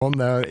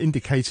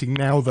indicating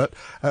now that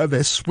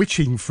they're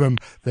switching from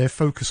their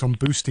focus on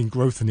boosting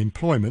growth and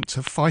employment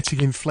to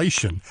fighting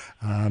inflation.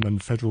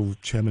 And Federal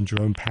Chairman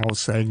Jerome Powell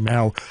saying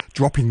now,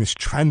 dropping this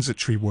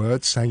transitory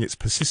word, saying it's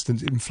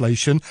persistent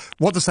inflation.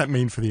 What does that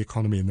mean for the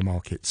economy and the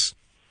markets?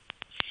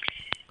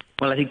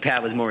 Well, I think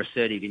Powell was more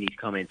assertive in his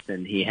comments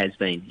than he has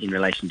been in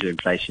relation to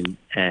inflation.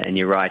 And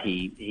you're right,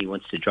 he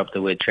wants to drop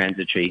the word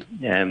transitory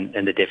and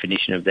the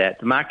definition of that.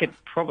 The market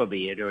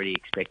probably had already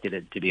expected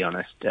it, to be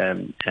honest,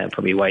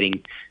 probably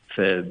waiting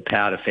for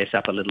Powell to fess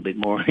up a little bit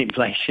more on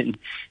inflation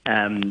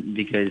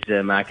because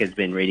the market's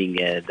been reading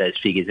those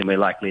figures, and we're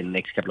likely in the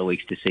next couple of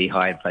weeks to see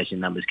high inflation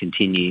numbers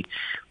continue.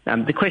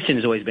 The question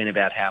has always been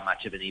about how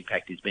much of an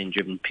impact has been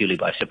driven purely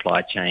by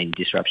supply chain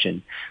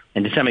disruption.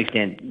 And to some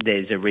extent,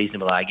 there's a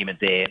reasonable argument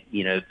there.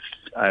 You know,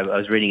 I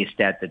was reading a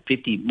stat that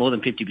more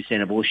than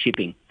 50% of all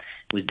shipping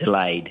was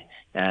delayed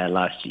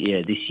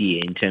this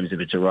year in terms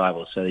of its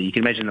arrival. So you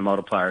can imagine the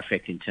multiplier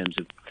effect in terms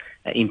of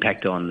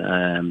impact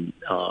on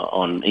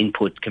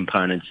input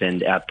components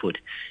and output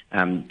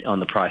on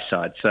the price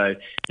side. So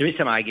there is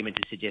some argument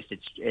to suggest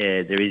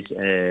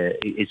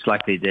it's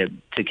likely to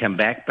come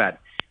back, but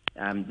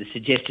the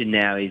suggestion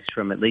now is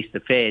from at least the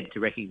Fed to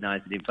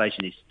recognise that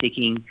inflation is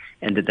sticking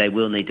and that they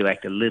will need to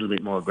act a little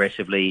bit more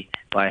aggressively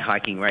by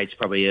hiking rates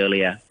probably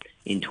earlier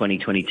in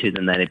 2022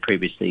 than they had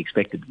previously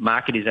expected.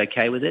 Market is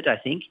okay with it, I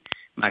think.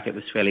 Market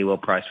was fairly well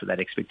priced for that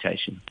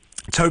expectation.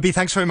 Toby,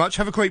 thanks very much.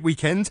 Have a great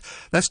weekend.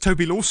 That's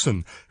Toby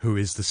Lawson, who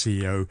is the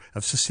CEO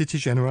of Societe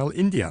Generale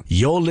India.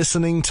 You're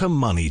listening to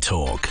Money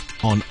Talk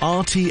on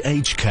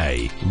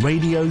RTHK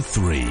Radio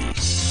 3.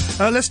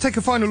 Let's take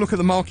a final look at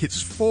the markets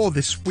for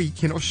this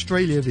week. In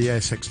Australia, the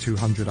ASX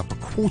 200 up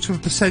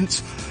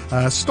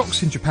 0.25%.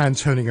 Stocks in Japan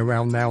turning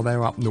around now.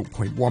 They're up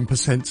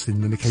 0.1%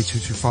 in the Nikkei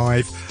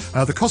 225.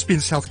 The Kospi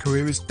in South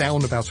Korea is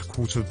down about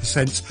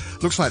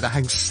 0.25%. Looks like the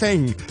Hang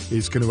Seng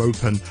is going to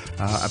open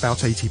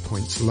about 80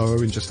 points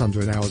lower in just under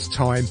an hour's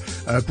time.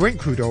 Brent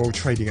crude oil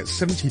trading at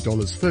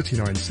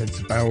 $70.39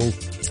 a barrel.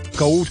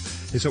 Gold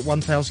is at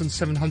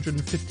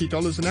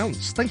 $1,750 an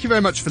ounce. Thank you very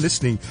much for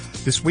listening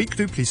this week.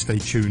 Do please stay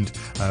tuned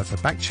for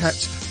Back Chat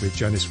with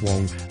Janice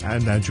Wong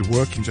and Andrew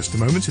Work in just a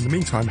moment. In the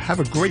meantime, have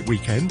a great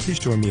weekend. Please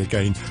join me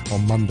again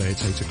on Monday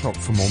at 8 o'clock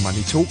for more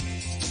Money Talk.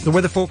 The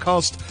weather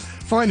forecast: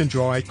 fine and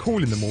dry,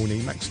 cool in the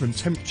morning, maximum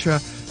temperature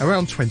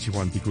around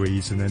 21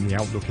 degrees, and then the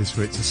outlook is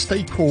for it to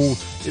stay cool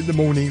in the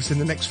mornings in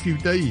the next few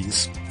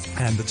days.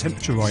 And the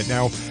temperature right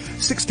now,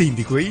 16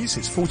 degrees,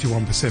 it's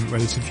 41%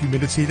 relative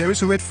humidity. There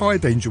is a red fire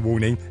danger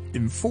warning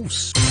in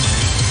force.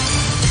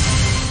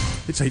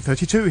 It's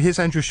 8:32, here's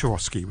Andrew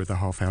Shawoski with the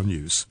half-hour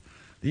news.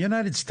 The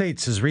United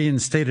States has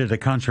reinstated a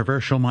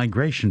controversial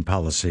migration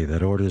policy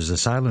that orders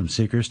asylum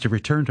seekers to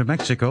return to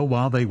Mexico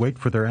while they wait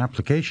for their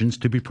applications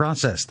to be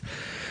processed.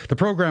 The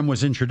program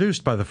was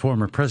introduced by the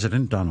former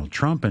President Donald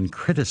Trump and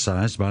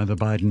criticized by the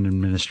Biden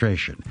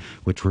administration,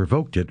 which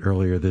revoked it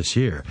earlier this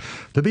year.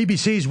 The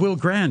BBC's Will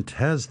Grant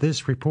has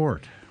this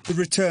report. The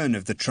return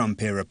of the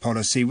Trump-era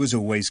policy was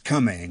always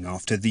coming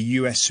after the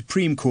U.S.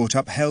 Supreme Court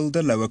upheld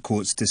a lower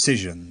court's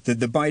decision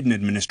that the Biden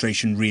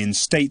administration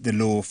reinstate the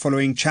law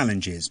following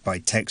challenges by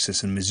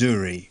Texas and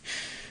Missouri.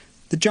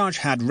 The judge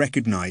had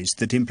recognized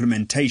that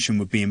implementation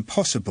would be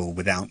impossible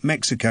without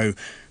Mexico,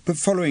 but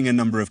following a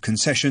number of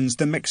concessions,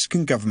 the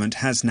Mexican government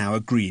has now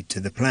agreed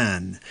to the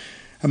plan.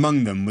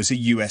 Among them was a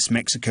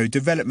U.S.-Mexico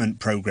development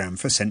program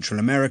for Central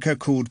America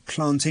called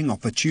Planting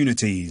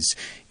Opportunities,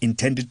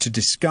 intended to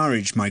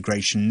discourage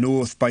migration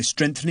north by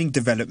strengthening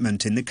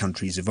development in the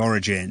countries of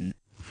origin.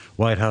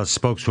 White House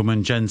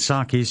spokeswoman Jen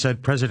Psaki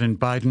said President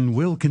Biden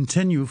will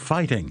continue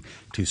fighting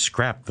to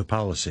scrap the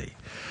policy.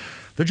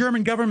 The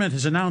German government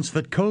has announced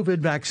that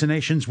COVID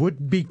vaccinations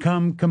would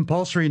become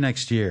compulsory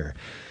next year.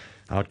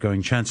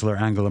 Outgoing Chancellor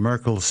Angela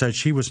Merkel said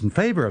she was in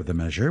favor of the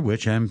measure,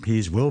 which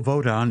MPs will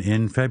vote on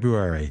in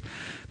February.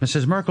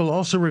 Mrs. Merkel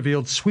also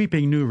revealed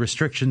sweeping new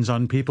restrictions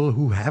on people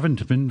who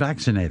haven't been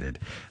vaccinated.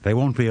 They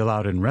won't be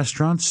allowed in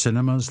restaurants,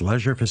 cinemas,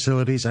 leisure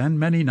facilities, and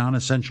many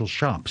non-essential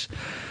shops.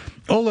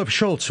 Olaf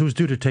Scholz, who's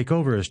due to take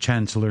over as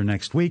Chancellor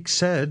next week,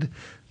 said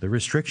the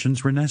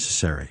restrictions were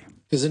necessary.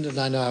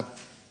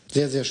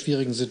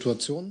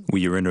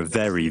 We are in a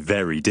very,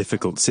 very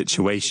difficult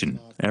situation.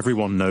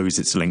 Everyone knows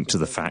it's linked to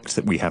the fact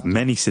that we have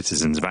many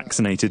citizens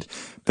vaccinated,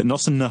 but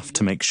not enough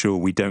to make sure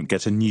we don't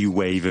get a new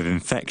wave of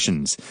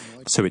infections.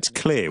 So it's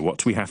clear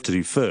what we have to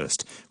do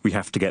first. We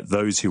have to get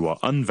those who are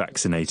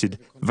unvaccinated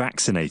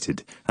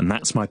vaccinated, and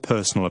that's my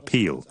personal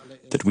appeal,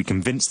 that we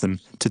convince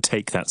them to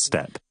take that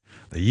step.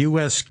 The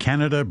U.S.,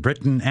 Canada,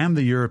 Britain, and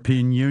the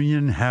European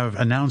Union have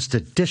announced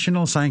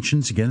additional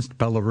sanctions against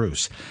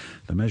Belarus.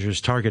 The measures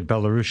target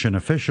Belarusian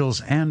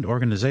officials and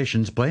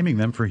organizations, blaming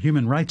them for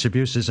human rights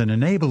abuses and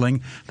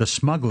enabling the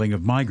smuggling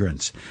of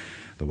migrants.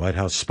 The White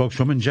House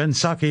spokeswoman Jen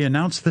Psaki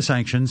announced the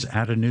sanctions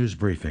at a news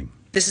briefing.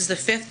 This is the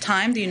fifth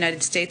time the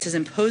United States has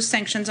imposed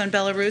sanctions on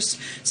Belarus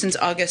since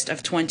August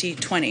of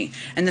 2020,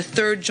 and the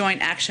third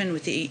joint action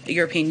with the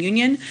European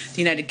Union,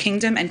 the United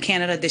Kingdom, and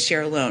Canada this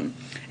year alone.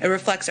 It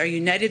reflects our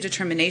united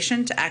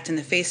determination to act in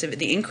the face of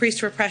the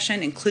increased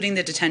repression, including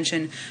the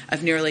detention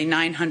of nearly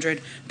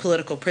 900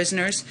 political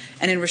prisoners,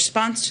 and in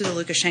response to the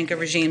Lukashenko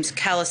regime's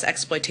callous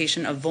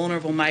exploitation of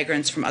vulnerable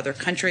migrants from other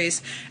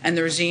countries and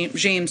the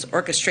regime's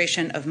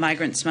orchestration of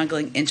migrant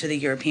smuggling into the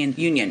European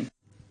Union.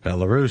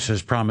 Belarus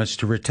has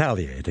promised to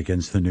retaliate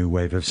against the new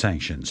wave of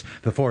sanctions.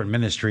 The foreign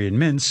ministry in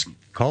Minsk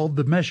called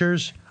the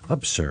measures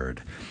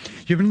absurd.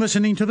 You've been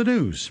listening to the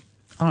news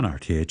on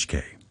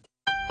RTHK.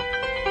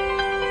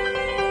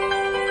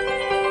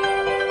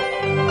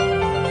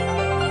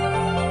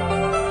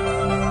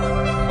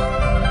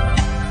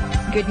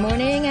 Good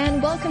morning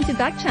and welcome to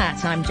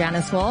Backchat. I'm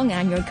Janice Wong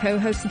and your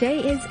co-host today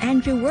is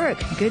Andrew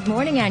Work. Good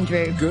morning,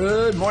 Andrew.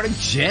 Good morning,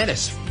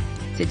 Janice.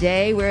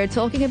 Today we're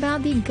talking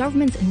about the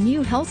government's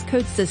new health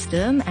code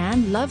system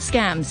and love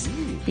scams.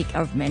 The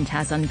government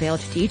has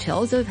unveiled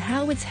details of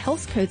how its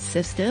health code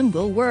system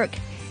will work.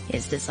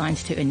 It's designed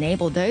to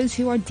enable those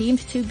who are deemed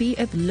to be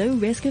at low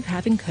risk of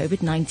having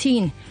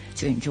COVID-19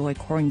 to enjoy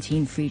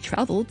quarantine-free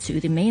travel to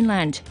the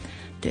mainland.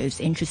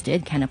 Those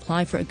interested can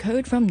apply for a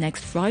code from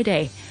next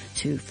Friday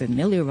to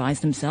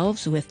familiarize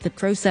themselves with the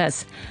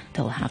process.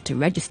 They'll have to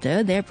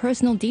register their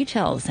personal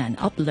details and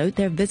upload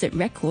their visit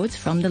records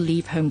from the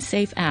Leave Home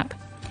Safe app.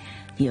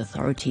 The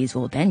authorities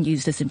will then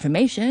use this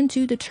information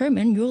to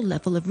determine your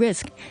level of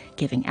risk,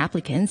 giving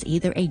applicants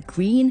either a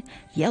green,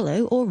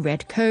 yellow or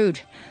red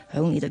code.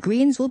 Only the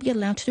greens will be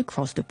allowed to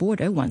cross the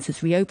border once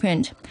it's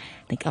reopened.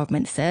 The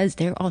government says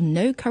there are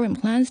no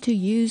current plans to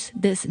use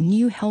this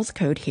new health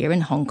code here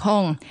in Hong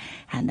Kong,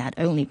 and that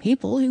only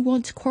people who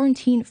want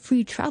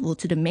quarantine-free travel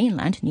to the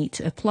mainland need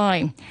to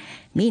apply.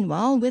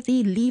 Meanwhile, with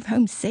the Leave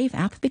Home Safe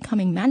app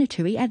becoming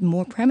mandatory at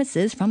more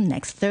premises from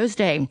next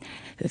Thursday,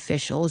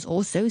 officials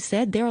also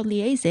said they are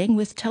liaising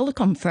with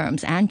telecom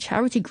firms and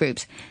charity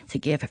groups to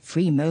give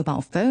free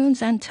mobile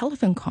phones and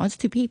telephone cards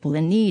to people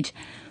in need.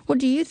 What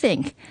do you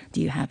think?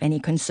 Do you have any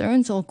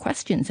concerns or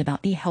questions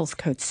about the health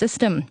code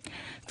system?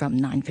 From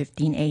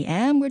 9:15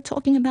 a.m., we're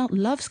talking about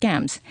love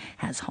scams,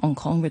 as Hong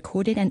Kong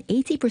recorded an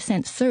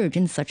 80% surge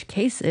in such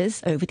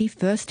cases over the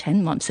first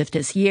 10 months of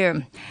this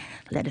year.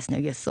 Let us know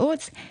your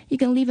thoughts. You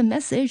can leave a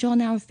message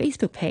on our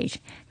Facebook page,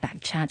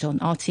 Backchat on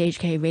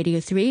RTHK Radio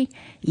 3.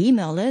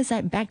 Email us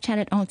at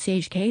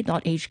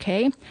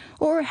backchat@rthk.hk.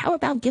 Or how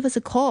about give us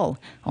a call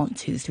on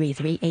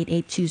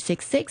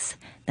 233-88266.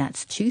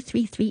 That's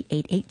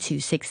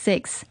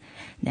 233-88266.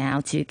 Now,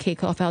 to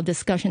kick off our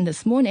discussion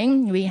this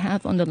morning, we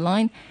have on the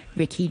line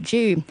Ricky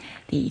Ju,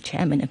 the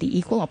chairman of the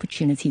Equal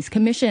Opportunities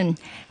Commission,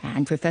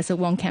 and Professor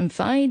Wong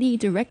Kam-fai, the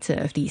director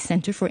of the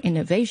Center for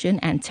Innovation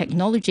and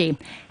Technology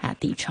at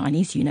the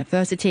Chinese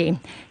University.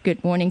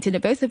 Good morning to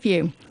the both of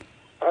you.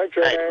 Hi,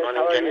 Janice.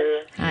 How are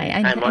you? Hi,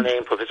 Hi,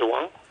 morning, Professor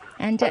Wong.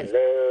 And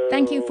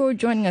thank you for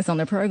joining us on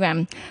the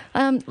program.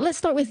 Let's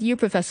start with you,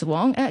 Professor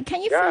Wong.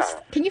 Can you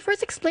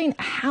first explain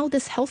how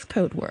this health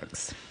code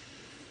works?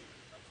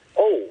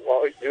 Oh,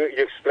 well, you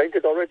explained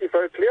it already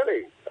very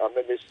clearly. I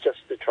mean, it's just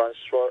the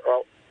transfer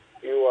of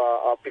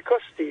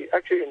because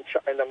actually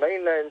in the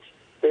mainland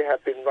they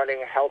have been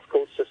running a health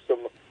code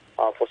system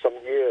for some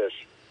years,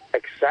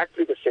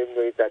 exactly the same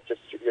way that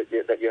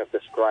you have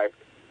described.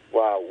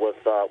 Well, with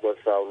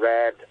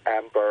red,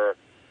 amber,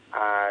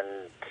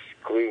 and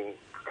green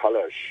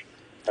colors,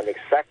 and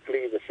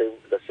exactly the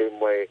same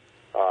way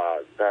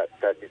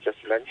that you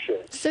just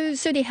mentioned. So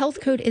the health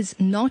code is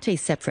not a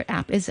separate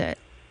app, is it?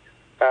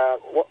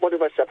 What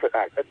about separate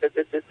act?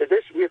 It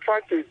is. We are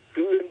trying to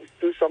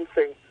do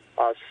something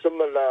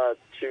similar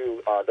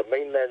to the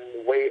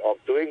mainland way of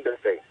doing the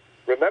thing.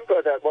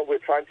 Remember that what we're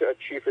trying to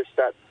achieve is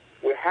that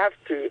we have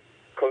to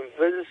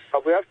convince.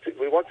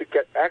 We want to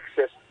get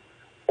access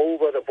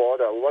over the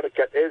border. We want to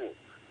get in,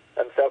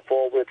 and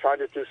therefore we're trying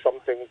to do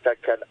something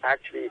that can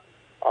actually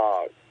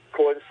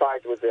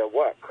coincide with their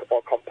work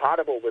or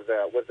compatible with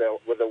their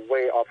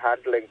way of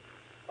handling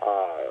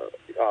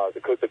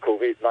the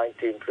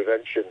COVID-19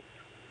 prevention.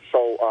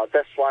 So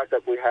that's why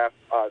that we have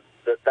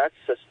that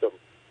system.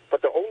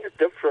 But the only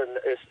difference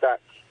is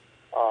that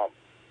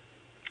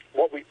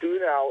what we do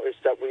now is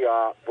that we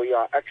are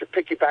actually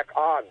piggyback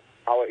on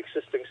our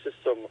existing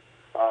system,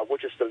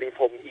 which is the Leave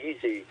Home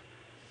Easy.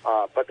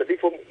 But the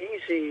Leave Home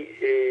Easy,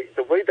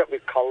 the way that we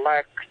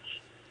collect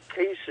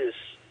cases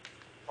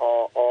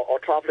or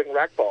traveling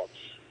records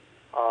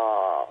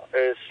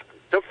is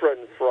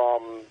different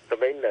from the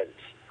mainland.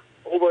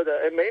 Over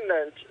the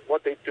mainland,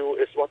 what they do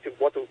is what we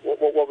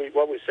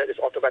said is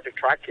automatic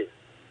tracking.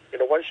 You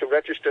know, once you're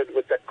registered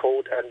with that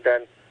code, and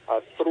then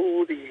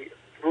through the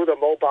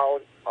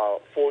mobile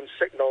phone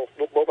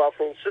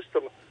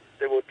system,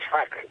 they will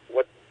track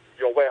what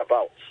your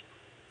whereabouts.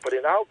 But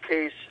in our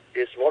case,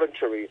 it's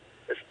voluntary.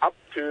 It's up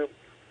to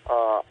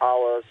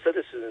our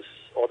citizens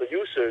or the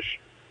users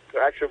to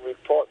actually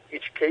report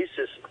each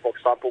cases. For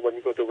example, when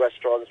you go to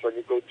restaurants, when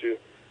you go to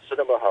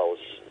cinema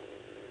house.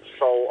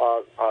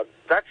 So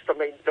that's the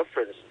main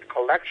difference. The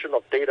collection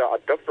of data are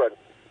different,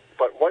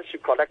 but once you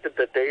collected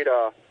the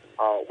data,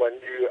 when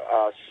you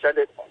send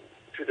it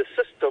to the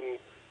system,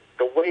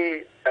 the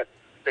way that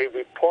they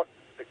report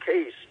the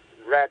case,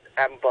 red,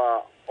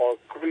 amber, or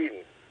green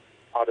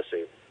are the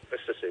same.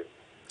 It's the same.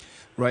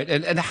 Right.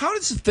 And how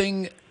does the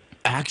thing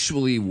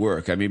actually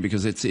work? I mean,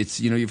 because it's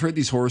you've heard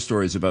these horror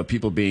stories about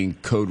people being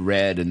code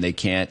red and they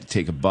can't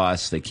take a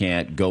bus, they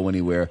can't go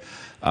anywhere,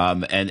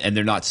 and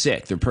they're not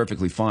sick. They're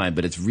perfectly fine,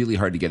 but it's really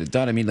hard to get it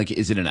done. I mean, like,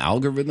 is it an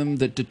algorithm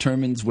that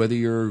determines whether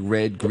you're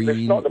red, green, or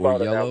yellow? It's not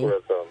about an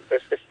algorithm.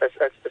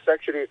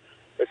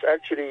 It's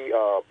actually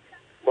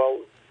well,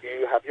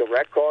 you have your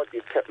record.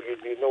 You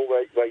know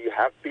where you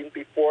have been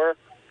before,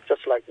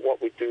 just like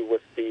what we do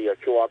with the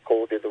QR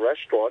code in the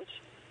restaurants.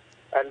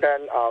 And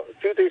then a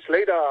few days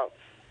later,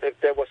 if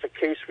there was a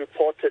case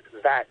reported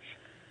that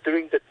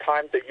during the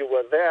time that you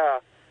were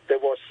there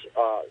was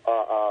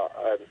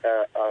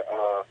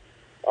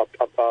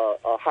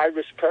a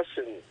high-risk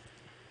person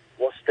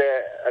was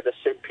there at the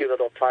same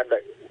period of time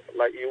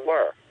like you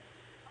were,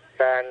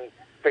 then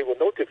they will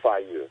notify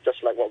you,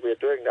 just like what we are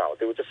doing now.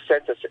 They will just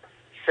send a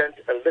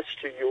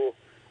list to you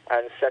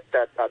and said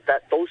that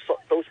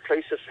those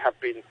places has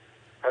been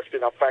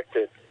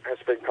affected, has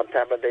been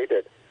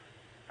contaminated,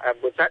 and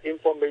with that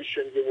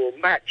information, you will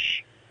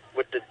match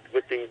with the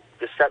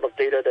set of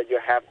data that you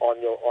have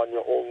on your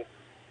own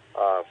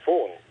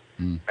phone,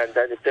 and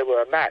then if there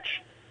were a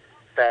match,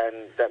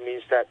 then that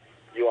means that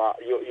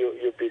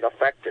you've been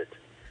affected.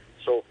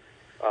 So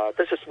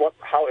this is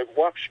how it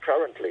works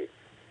currently.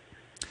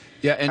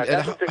 Yeah, and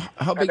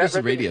how big is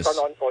the radius? Is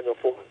done on your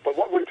phone. But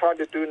what we're trying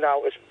to do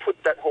now is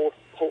put that whole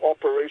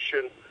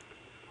operation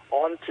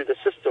onto the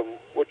system,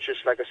 which is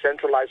like a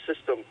centralized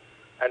system,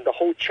 and the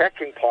whole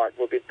checking part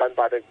will be done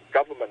by the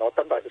government or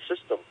done by the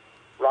system,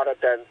 rather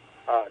than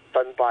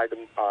done by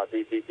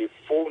the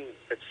phone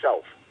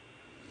itself.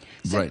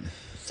 Right.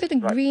 So the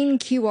green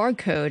QR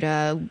code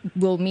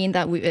will mean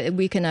that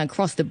we can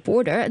cross the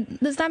border.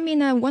 Does that mean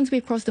that once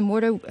we cross the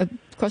border,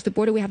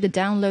 we have to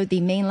download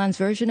the mainland's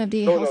version of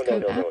the health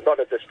code app? No, not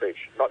at this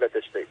stage. Not at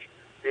this stage.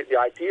 The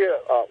idea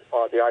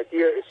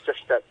is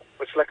just that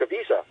it's like a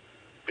visa.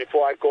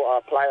 Before I go, I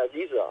apply a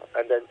visa,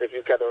 and then if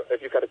you get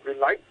a green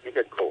light, you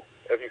can go.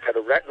 If you get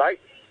a red light,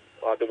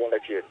 they won't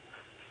let you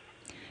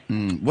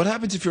in. What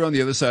happens if you're on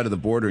the other side of the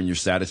border and your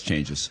status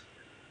changes?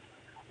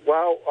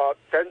 Well,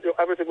 then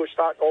everything will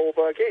start all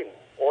over again.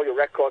 All your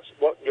records,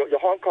 your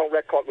Hong Kong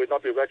record will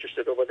not be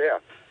registered over there.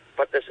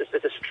 But it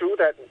is true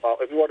that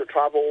if you want to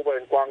travel over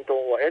in Guangdong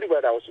or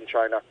anywhere else in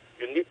China,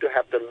 you need to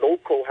have the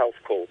local health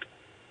code.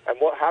 And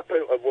what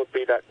happened would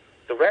be that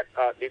the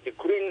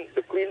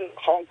green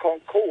Hong Kong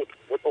code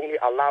would only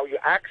allow you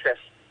access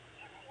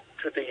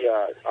to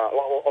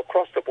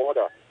across the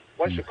border.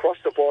 Once you cross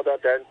the border,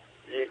 then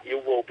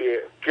you will be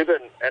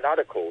given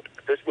another code,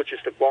 which is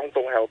the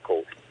Guangdong health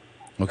code.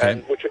 Okay.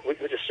 And which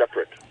is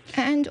separate.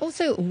 And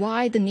also,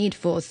 why the need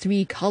for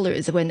three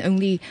colors when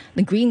only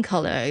the green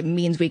color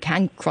means we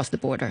can cross the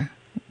border?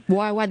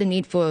 Why the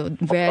need for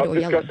red or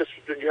yellow? Because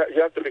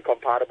you have to be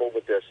compatible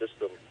with their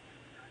system.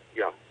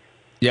 Yeah.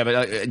 Yeah,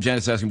 but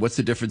Janet's asking, what's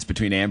the difference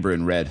between amber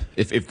and red?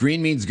 If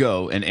green means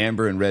go and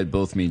amber and red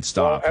both mean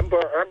stop. Red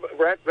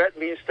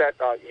means that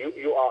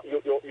you are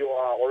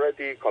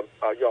already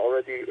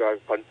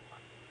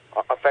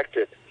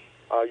affected.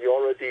 You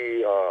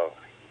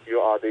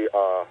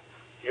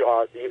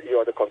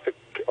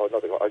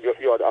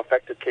are the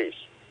affected case.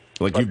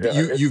 Like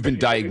you've been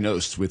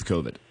diagnosed with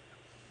COVID.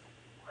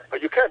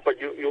 You can, but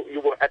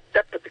you were at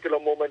that particular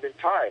moment in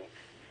time,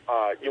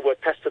 you were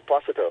tested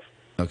positive.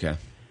 Okay.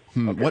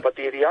 Okay, but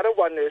the other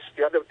one is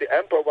the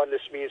amber one.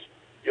 This means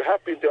you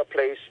have been to a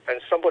place and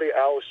somebody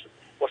else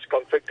was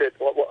convicted,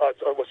 or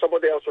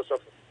somebody else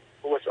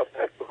who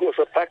was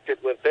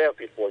affected was there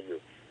before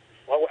you,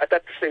 at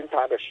that same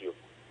time as you.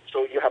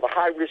 So you have a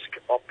high risk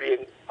of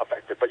being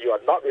affected, but you are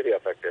not really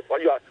affected.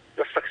 Well, you're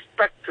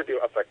suspected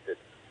you're affected.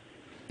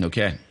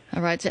 Okay.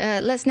 All right.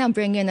 Let's now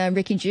bring in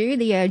Ricky Ju,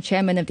 the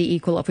chairman of the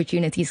Equal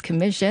Opportunities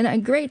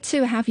Commission. Great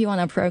to have you on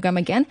our program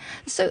again.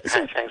 So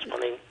thanks,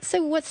 Pauline.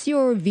 So what's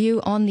your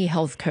view on the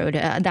health code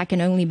that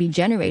can only be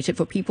generated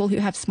for people who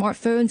have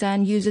smartphones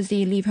and uses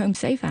the Leave Home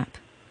Safe app?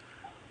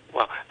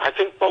 Well, I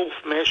think both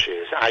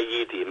measures,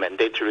 i.e. the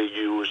mandatory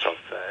use of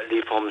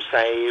Leave Home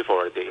Safe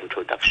or the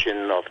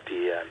introduction of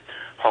the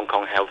Hong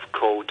Kong Health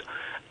Code,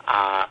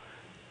 are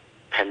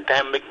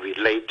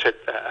pandemic-related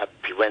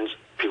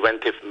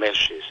preventive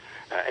measures.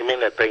 I mean,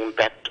 they bring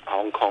back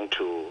Hong Kong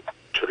to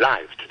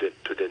life,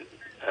 to the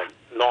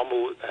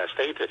normal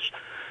status.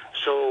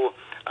 So,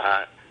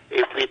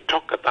 if we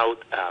talk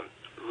about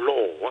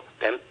law,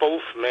 then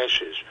both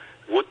measures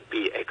would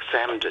be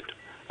exempted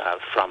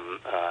from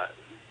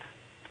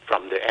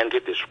the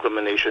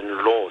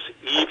anti-discrimination laws,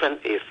 even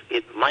if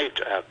it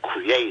might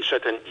create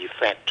certain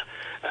effect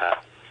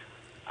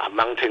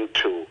amounting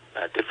to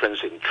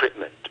difference in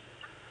treatment.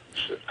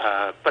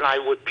 But I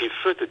would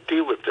prefer to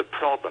deal with the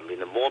problem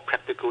in a more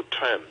practical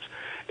terms,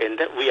 in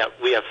that we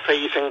are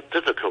facing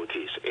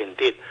difficulties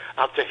indeed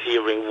after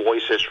hearing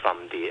voices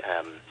from the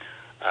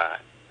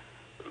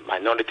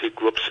minority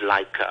groups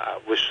like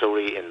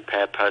visually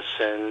impaired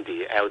person,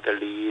 the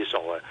elderly,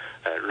 or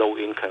low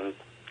income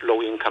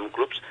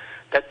groups,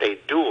 that they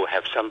do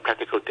have some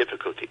practical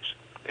difficulties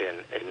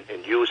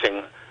in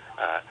using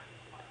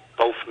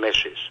both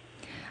measures.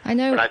 I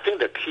know. But I think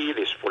the key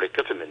is for the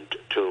government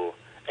to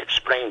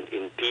explain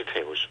in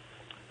details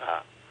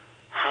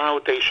how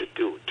they should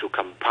do to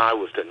comply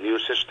with the new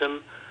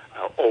system,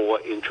 or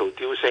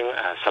introducing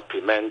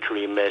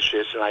supplementary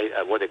measures like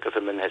what the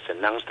government has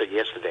announced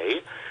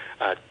yesterday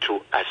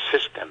to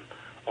assist them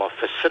or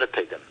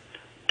facilitate them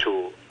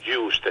to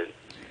use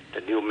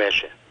the new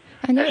measure.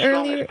 I know as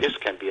earlier, long as this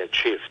can be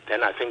achieved,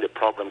 then I think the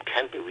problem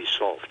can be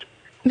resolved.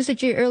 Mr.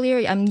 G, earlier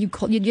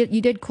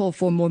you did call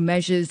for more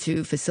measures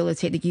to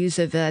facilitate the use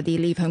of the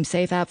Leave Home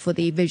Safe app for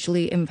the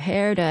visually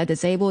impaired,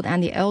 disabled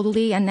and the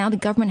elderly. And now the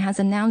government has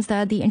announced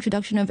the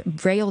introduction of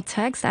braille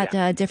text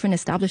at different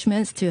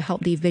establishments to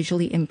help the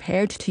visually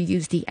impaired to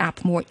use the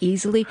app more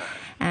easily.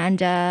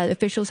 And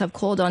officials have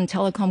called on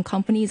telecom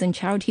companies and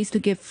charities to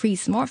give free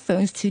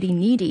smartphones to the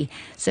needy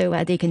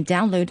so they can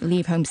download the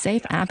Leave Home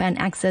Safe app and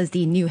access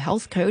the new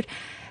health code.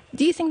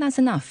 Do you think that's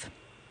enough?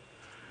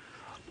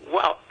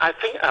 Well, I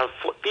think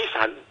for these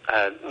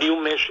are new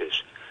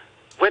measures.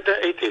 Whether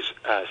it is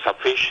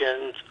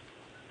sufficient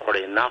or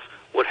enough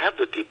would have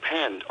to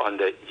depend on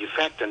the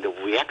effect and the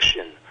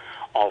reaction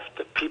of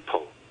the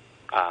people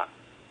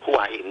who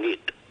are in need.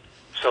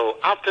 So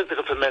after the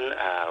government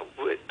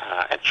would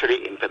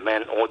actually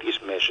implement all these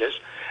measures,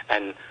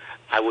 and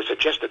I would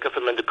suggest the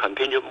government to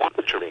continue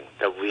monitoring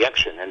the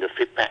reaction and the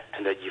feedback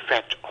and the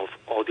effect of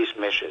all these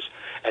measures,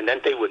 and then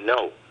they would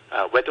know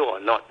whether or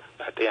not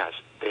they are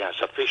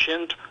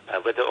sufficient,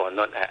 whether or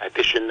not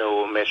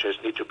additional measures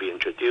need to be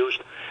introduced.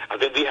 I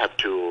think we have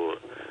to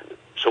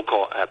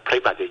so-called play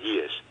by the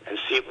ears and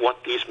see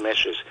what these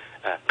measures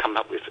come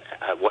up with,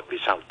 what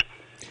result.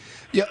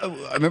 Yeah,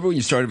 I remember when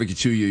you started, Vicky,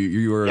 too,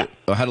 you were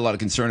had a lot of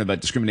concern about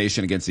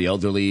discrimination against the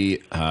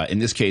elderly. In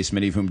this case,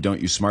 many of whom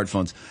don't use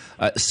smartphones.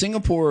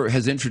 Singapore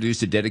has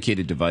introduced a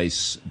dedicated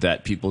device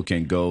that people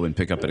can go and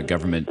pick up at a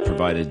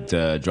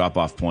government-provided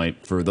drop-off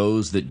point for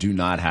those that do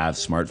not have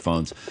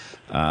smartphones.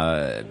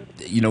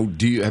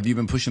 Have you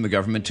been pushing the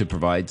government to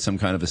provide some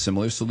kind of a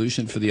similar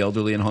solution for the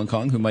elderly in Hong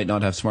Kong who might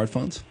not have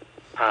smartphones?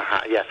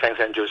 Yeah, thanks,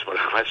 Andrews, for the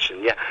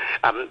question. Yeah,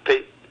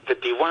 the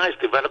device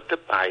developed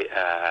by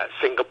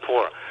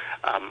Singapore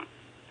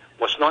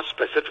was not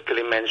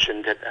specifically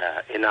mentioned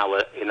in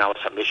our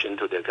submission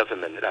to the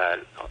government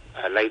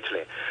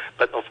lately,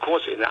 but of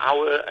course in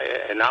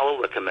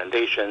our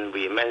recommendation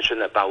we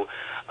mentioned about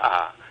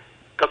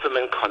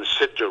government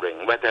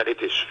considering whether it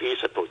is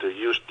feasible to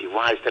use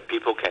device that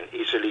people can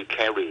easily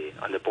carry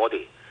on the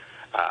body.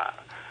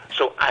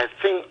 So I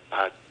think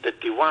the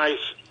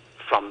device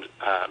from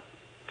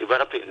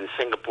developed in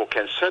Singapore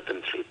can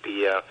certainly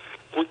be a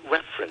good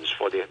reference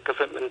for the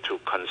government to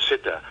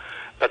consider.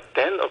 But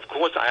then, of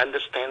course, I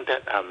understand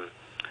that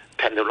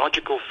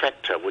technological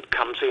factor would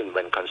come in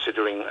when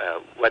considering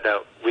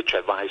which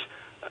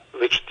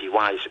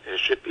device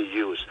should be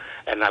used,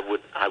 and I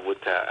would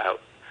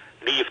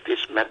leave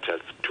this matter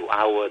to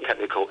our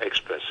technical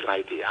experts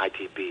like the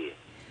ITB.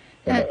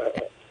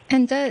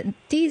 And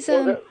these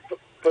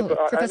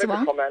Professor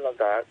Wong? Comment on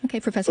that. Okay,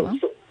 Professor Wong.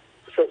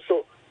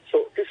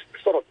 So this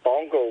sort of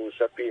dongles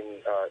have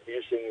been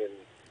using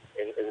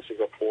in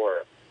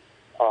Singapore.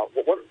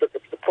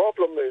 The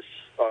problem is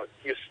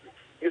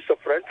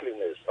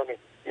user-friendliness. I mean,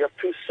 you have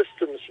two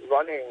systems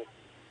running,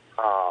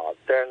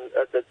 then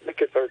that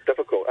make it very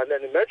difficult. And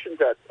then imagine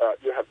that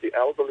you have the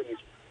elderly.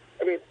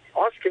 I mean,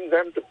 asking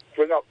them to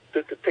bring up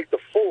to take the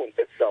phone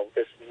itself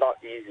is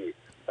not easy.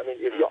 I mean,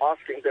 if you're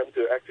asking them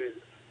to actually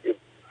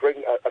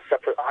bring a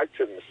separate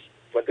items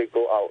when they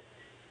go out,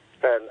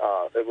 then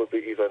it will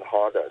be even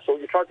harder. So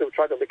you try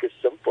to make it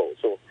simple.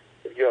 So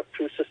if you have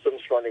two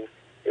systems running,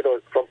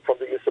 from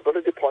the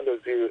usability point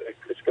of view,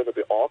 it's going to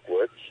be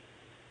awkward.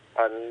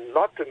 And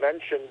not to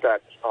mention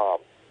that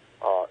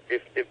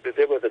if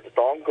there was a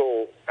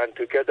dongle and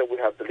together we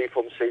have the Leave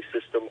Home Safe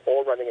system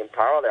all running in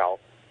parallel,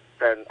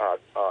 then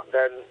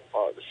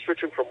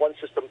switching from one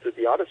system to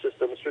the other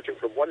system, switching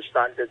from one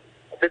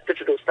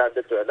digital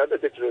standard to another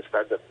digital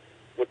standard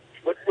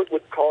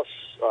would cause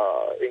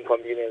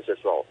inconvenience as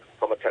well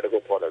from a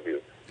technical point of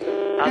view.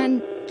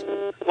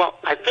 Well,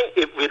 I think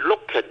if we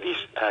look at these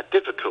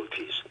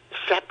difficulties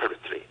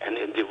separately and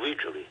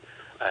individually,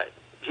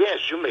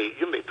 yes, you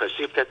may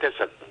perceive that there's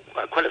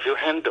quite a few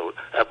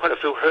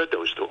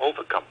hurdles to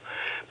overcome.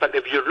 But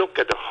if you look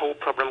at the whole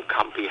problem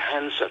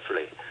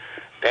comprehensively,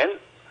 then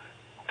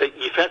the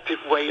effective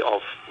way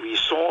of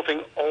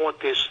resolving all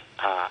this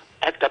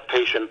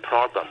adaptation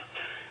problem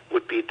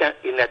would be that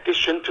in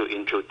addition to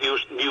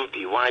introduce new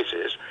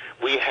devices,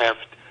 we have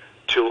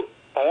to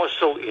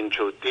also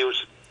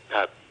introduce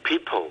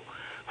people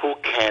who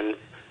can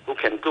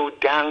go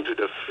down to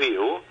the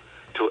field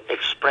to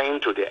explain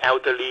to the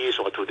elderly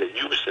or to the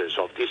users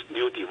of these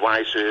new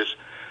devices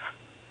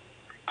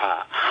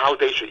how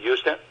they should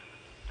use them,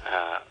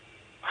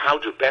 how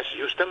to best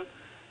use them,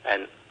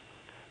 and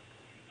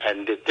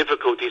the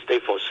difficulties they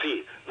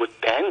foresee would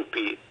then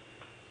be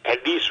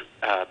at least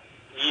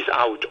eased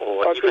out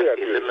or even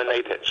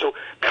eliminated. So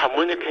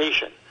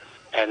communication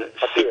and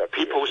seek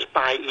people's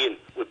buy-in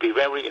would be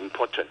very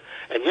important.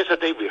 And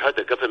yesterday we heard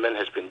the government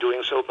has been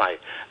doing so by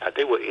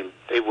they would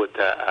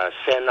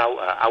send out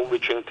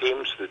outreaching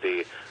teams to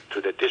the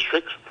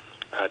districts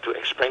to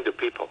explain to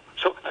people.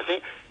 So I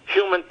think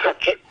human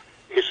touch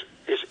is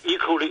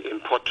equally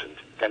important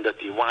than the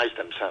device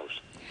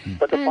themselves.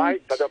 But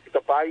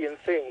the buy-in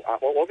thing,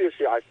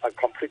 obviously I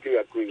completely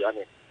agree. I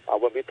mean,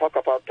 when we talk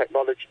about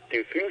technology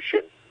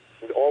diffusion,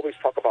 we always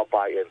talk about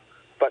buy-in.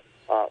 But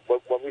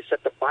when we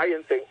set the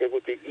buy-in thing, it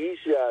would be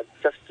easier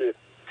just to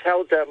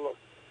tell them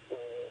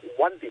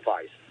one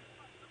device,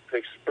 to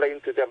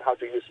explain to them how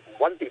to use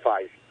one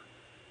device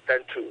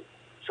than two.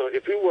 So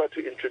if you were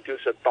to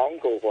introduce a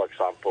dongle, for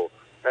example,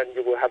 then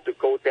you will have to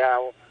go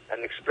down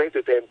and explain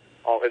to them,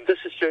 oh, in this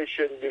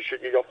situation, you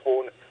should use your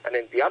phone, and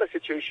in the other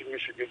situation, you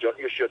should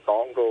use your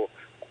dongle.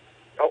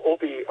 It will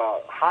be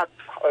hard.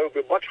 It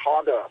will be much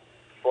harder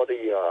for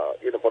the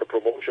for the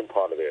promotion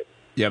part of it.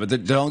 Yeah, but the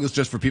dongle is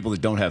just for people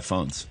that don't have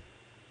phones.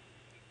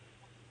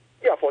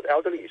 Yeah, for the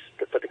elderly,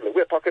 particularly.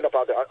 We're talking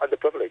about the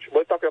underprivileged.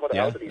 We're talking about the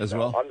elderly as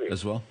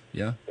well.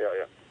 Yeah.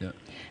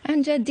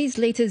 And these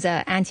latest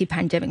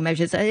anti-pandemic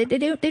measures, they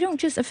don't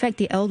just affect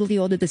the elderly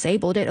or the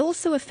disabled. It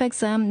also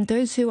affects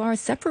those who are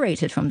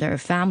separated from their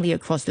family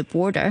across the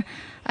border.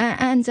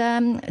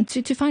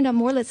 To find out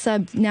more, let's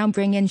now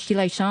bring in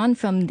Shilai Shan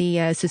from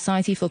the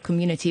Society for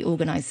Community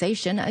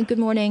Organization. Good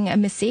morning,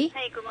 Ms. C.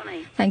 Hey, good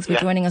morning. Thanks for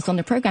joining us on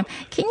the program.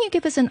 Can you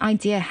give us an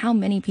idea how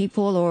many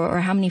people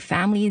or how many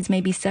families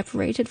may be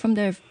separated from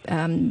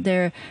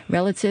their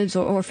relatives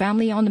or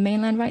family on the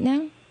mainland right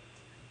now?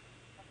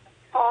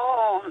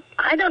 Oh,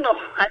 I don't know.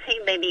 I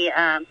think maybe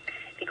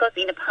because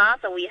in the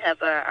past we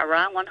have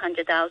around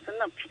 100,000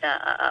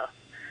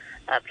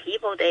 of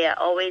people. They are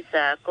always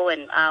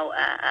going out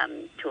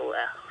to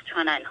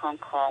China and Hong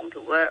Kong to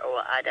work or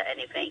other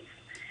anything.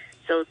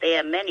 So there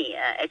are many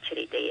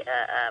actually they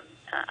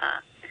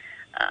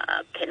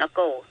cannot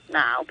go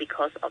now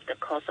because of the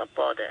cost of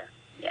border.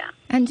 Yeah.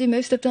 And do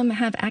most of them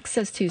have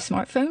access to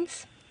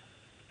smartphones?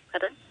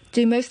 Pardon?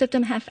 Do most of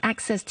them have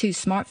access to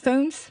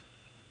smartphones?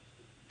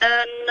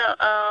 No,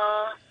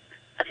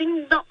 I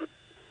think not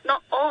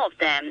all of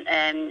them.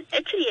 And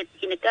actually,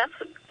 in the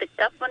government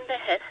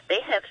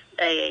they have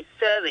a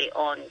survey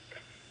on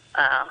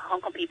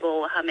Hong Kong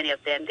people, how many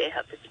of them they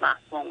have the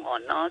smartphone or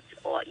not,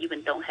 or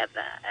even don't have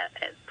a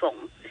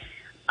phone.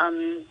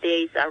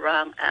 There is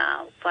around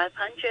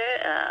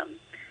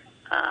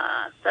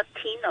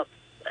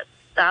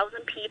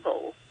 13,000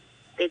 people.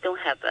 They don't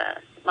have a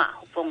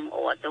smartphone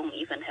or don't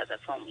even have a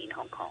phone in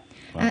Hong Kong.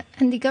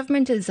 And the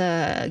government is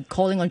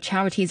calling on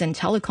charities and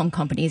telecom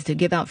companies to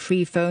give out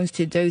free phones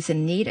to those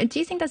in need. Do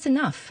you think that's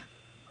enough?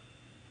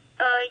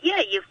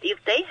 Yeah, if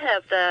they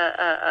have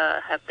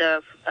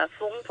the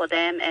phone for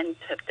them and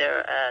have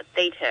their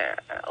data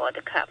or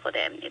the card for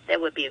them, that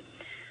would be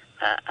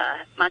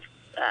much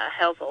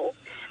helpful.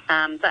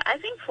 But I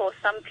think for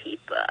some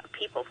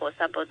people, for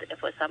example, the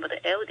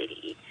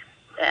elderly,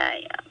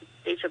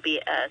 there should be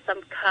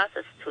some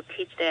classes to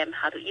teach them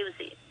how to use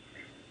it.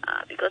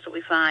 Because we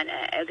find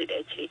elderly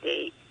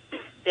actually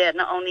they are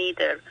not only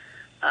the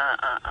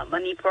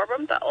money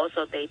problem, but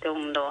also they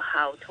don't know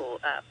how to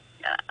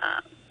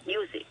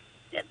use it.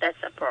 Yeah,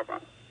 that's a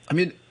problem. I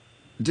mean,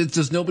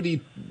 does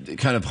nobody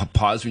kind of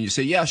pause when you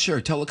say, yeah, sure,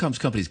 telecoms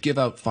companies give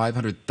out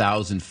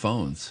 500,000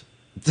 phones?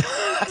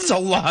 That's a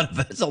lot.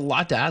 That's a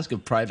lot to ask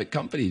of private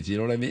companies. You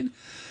know what I mean?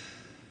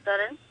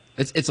 Pardon?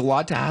 It's a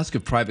lot to ask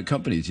of private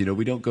companies. You know,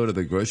 we don't go to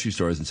the grocery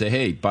stores and say,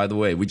 hey, by the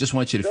way, we just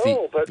want you to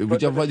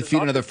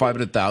feed another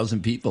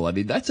 500,000 people. I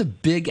mean, that's a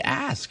big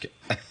ask.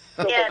 But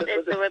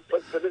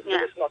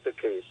it's not the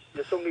case.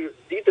 There's only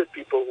needed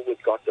people who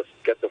would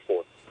get the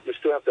phone. You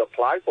still have to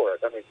apply for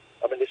it. I mean,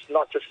 it's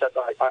not just that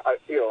I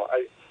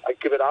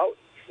give it out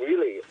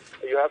freely.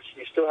 You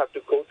still have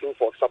to go through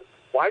for some.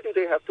 Why do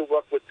they have to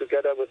work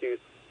together with the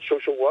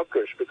social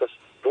workers? Because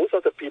those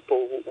are the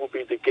people who will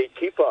be the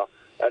gatekeeper,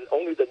 and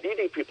only the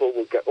needy people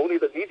will get. Only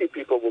the needy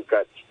people will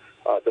get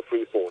the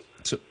free phone.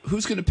 So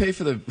who's going to pay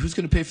for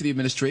the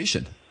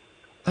administration?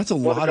 That's a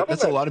lot.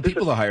 That's a lot of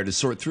people to hire to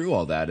sort through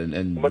all that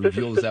and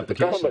review those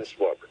applications. This is the government's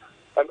work.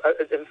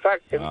 In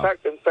fact,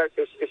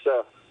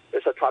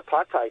 it's a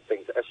tripartite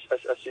thing. As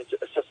you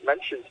just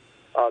mentioned,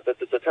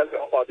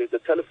 the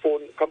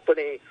telephone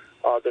company,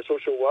 the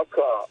social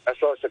worker, as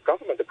well as the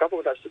government. The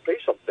government has to pay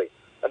something,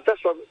 and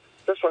that's why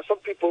some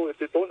people, if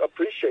they don't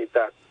appreciate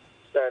that,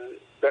 then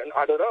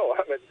I don't know.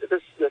 I mean,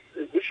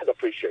 we should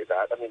appreciate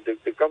that. I mean,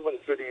 the government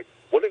is really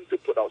willing to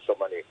put out some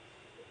money.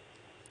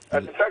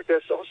 And in fact,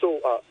 there's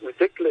also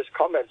ridiculous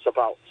comments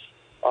about,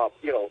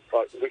 we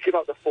give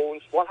out the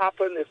phones. What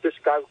happened if this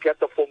guy who get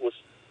the phone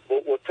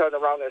will turn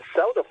around and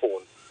sell the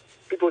phone?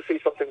 People say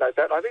something like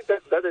that. I think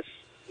that is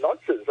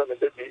nonsense. I mean,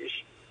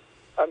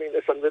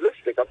 it's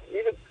unrealistic.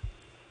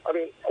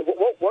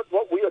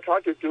 What we are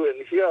trying to do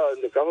here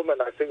in the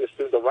government, I think, is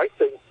doing the right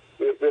thing.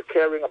 We're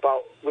caring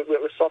about,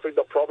 we're solving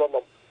the problem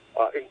of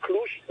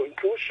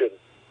inclusion.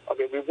 I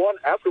mean, we want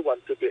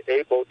everyone to be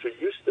able to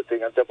use the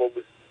thing, and therefore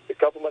the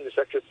government is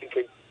actually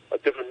thinking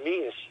of different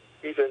means,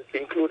 even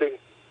including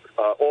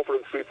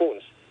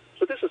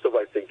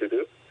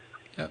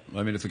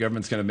I mean, if the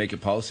government's going to make a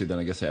policy, then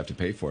I guess they have to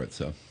pay for it.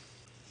 So,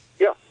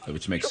 yeah,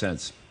 which makes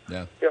sense.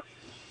 Yeah.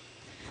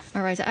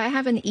 All right, I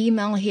have an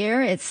email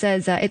here. It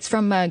says, it's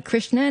from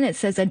Krishnan. It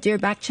says, Dear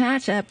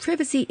Backchat,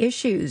 privacy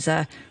issues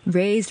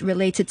raised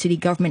related to the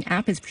government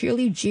app is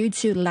purely due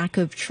to lack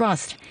of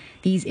trust.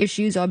 These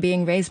issues are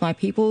being raised by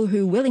people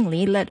who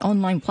willingly let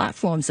online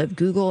platforms of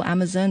Google,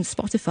 Amazon,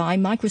 Spotify,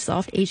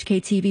 Microsoft,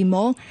 HKTV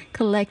Mall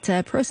collect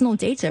personal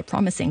data,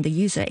 promising the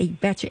user a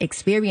better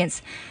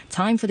experience.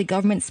 Time for the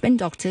government spin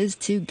doctors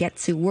to get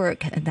to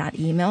work. That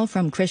email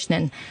from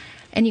Krishnan.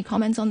 Any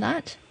comments on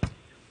that?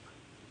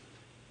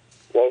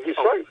 Well, he's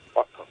right.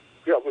 Well,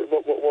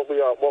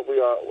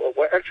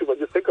 actually, when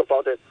you think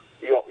about it,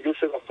 you're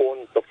using a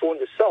phone. The phone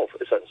itself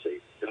is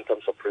unsafe in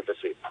terms of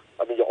privacy.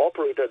 I mean, your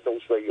operator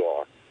knows where you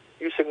are.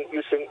 Using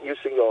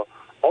your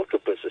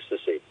octopus is the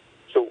same.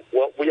 So,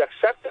 well, we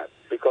accept that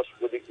because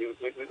we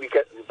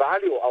get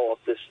value out of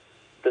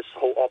this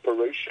whole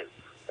operation.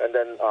 And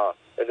then,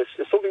 and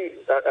it's only.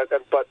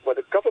 But when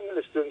the government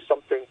is doing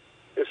something,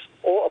 it's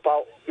all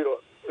about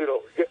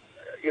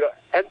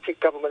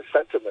anti-government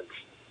sentiments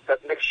that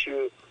makes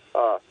you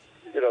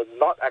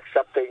not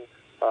accepting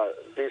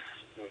this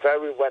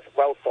very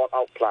well thought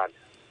out plan,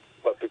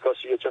 but because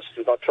you just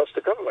do not trust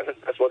the government.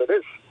 That's what it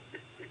is.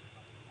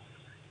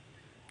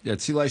 Yeah,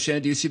 Tsilai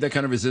Shan, do you see that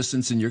kind of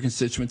resistance in your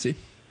constituency?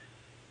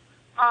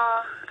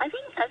 I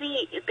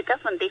think the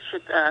government, they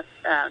should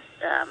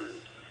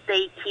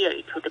say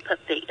clearly to the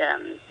public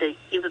the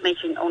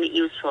information only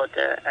used for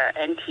the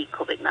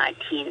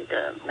anti-COVID-19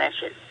 the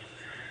measures.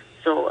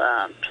 So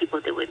people,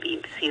 they will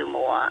feel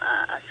more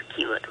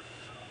secured.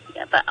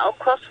 Yeah, but of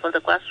course, for the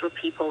grassroots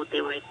people, they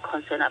were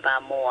concerned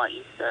about more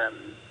is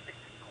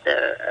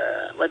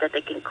whether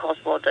they can cross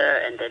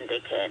border and then they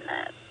can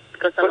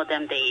because some of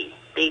them they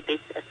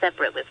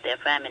separate with their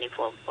family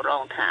for a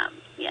long time.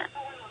 Yeah.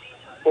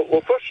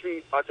 Well,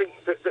 firstly, I think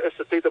there's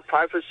a data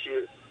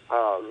privacy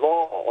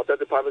law or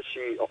data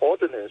privacy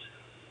ordinance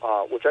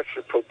which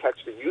actually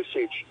protects the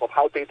usage of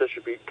how data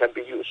can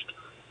be used.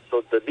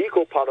 So the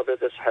legal part of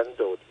it is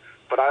handled.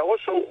 But I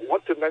also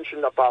want to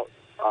mention about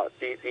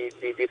the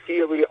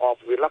theory of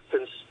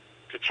reluctance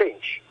to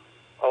change.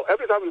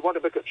 Every time we want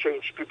to make a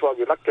change, people are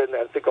reluctant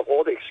and think of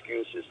all the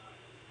excuses.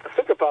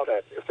 Think about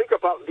it. Think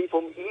about Leave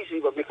Home Easy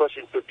when we first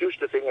introduced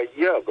the thing a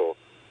year ago.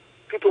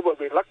 People were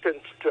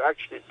reluctant to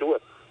actually do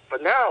it.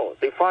 But now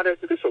they find that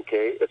it is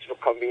okay, it's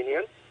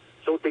convenient,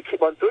 so they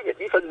keep on doing it.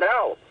 Even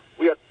now,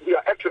 we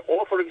are actually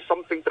offering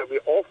something that we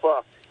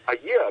offer a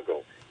year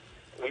ago.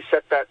 We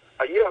said that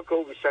a year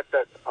ago. We said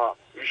that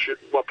we should.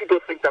 Well, people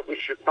think that we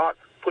should not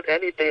put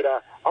any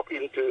data up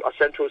into a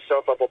central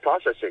server for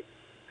processing.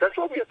 That's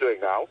what we are doing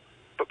now.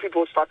 But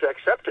people start to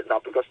accept it now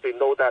because they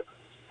know that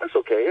it's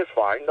okay, it's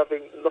fine,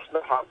 nothing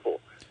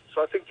harmful.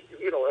 So I think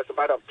as a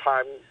matter of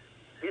time,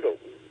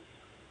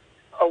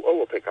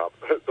 will pick up.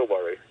 Don't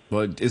worry.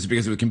 Well, is it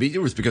because it was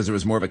convenient, or is it because there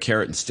was more of a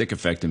carrot and stick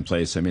effect in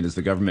place? I mean, as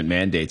the government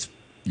mandates,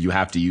 you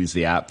have to use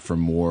the app for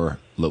more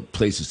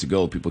places to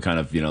go. People kind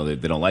of, they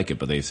don't like it,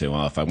 but they say,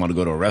 well, if I want to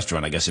go to a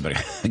restaurant, I guess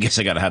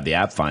I got to have the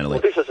app finally.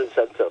 Well, this is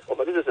incentive.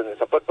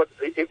 But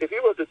if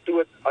you were to do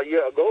it a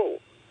year ago,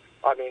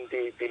 I mean,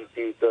 the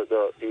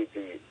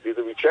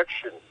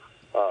rejection,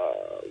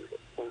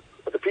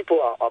 the people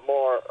are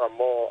more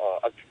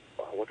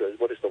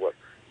what is the word?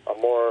 Are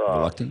more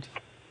reluctant.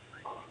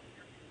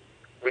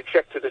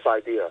 Reject to this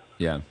idea.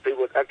 Yeah. They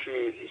would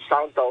actually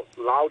sound out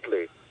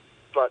loudly,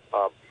 but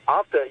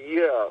after a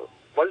year,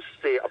 once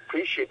they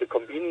appreciate the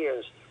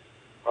convenience,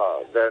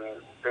 then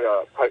they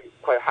are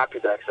quite happy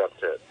to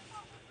accept it.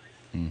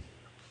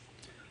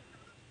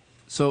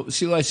 So,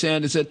 Tsilai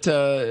Shan, is it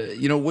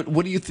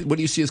what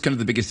do you see as kind of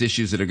the biggest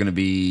issues that are going to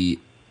be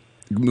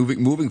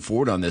moving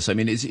forward on this? I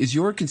mean, is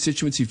your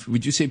constituency?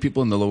 Would you say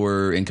people in the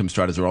lower income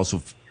stratas are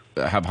also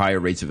have high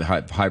rates of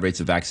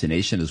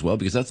vaccination as well?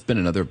 Because that's been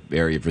another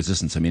area of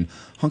resistance. I mean,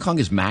 Hong Kong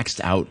is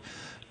maxed out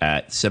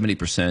at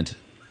 70%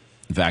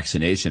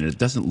 vaccination, and it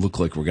doesn't look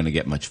like we're going to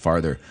get much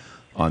farther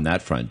on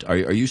that front. Are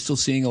you still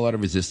seeing a lot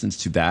of resistance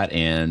to that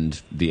and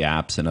the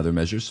apps and other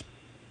measures?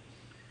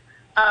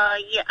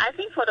 Yeah, I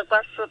think for the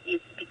grassroots,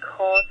 it's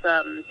because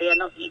they are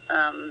not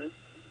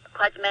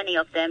quite many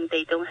of them.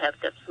 They don't have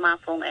the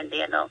smartphone and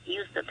they are not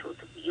used to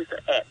use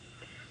the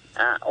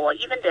app. Or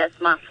even their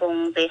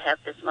smartphone, they have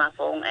the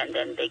smartphone and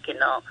then they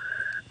cannot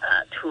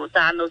to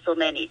download so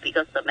many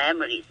because the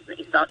memory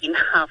is not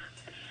enough.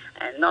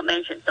 And not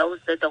mention those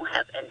that don't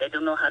have and they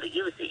don't know how to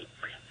use it.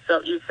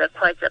 So it's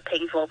quite a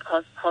painful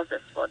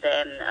process for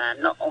them.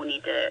 Not only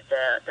the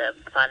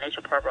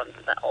financial problems,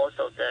 but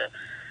also the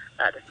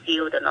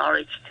skill, the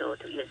knowledge to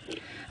use it.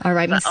 All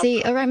right, Ms.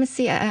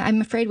 C.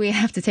 I'm afraid we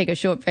have to take a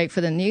short break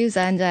for the news.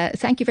 And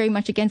thank you very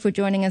much again for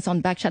joining us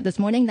on Backchat this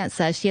morning. That's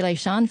Tsilai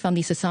Shan from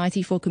the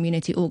Society for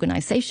Community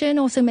Organisation.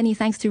 Also, many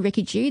thanks to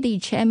Ricky Ju, the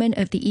chairman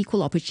of the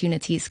Equal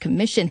Opportunities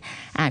Commission.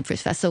 And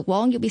Professor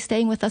Wong, you'll be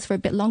staying with us for a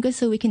bit longer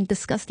so we can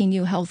discuss the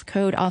new health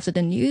code after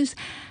the news,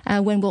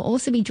 when we'll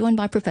also be joined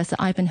by Professor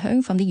Ivan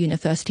Hong from the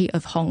University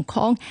of Hong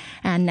Kong.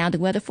 And now the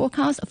weather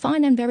forecast,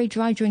 fine and very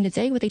dry during the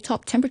day with a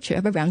top temperature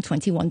of around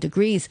 21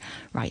 degrees.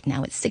 Right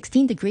now it's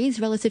 16 degrees.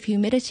 Relative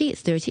humidity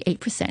is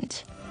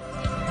 38%.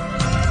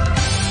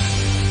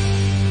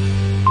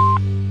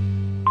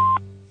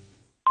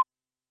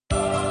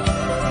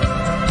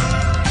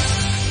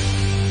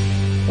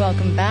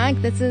 Welcome back.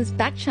 This is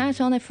Back Chat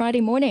on a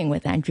Friday morning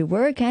with Andrew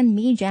Work and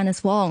me,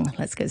 Janice Wong.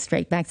 Let's go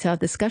straight back to our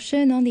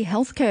discussion on the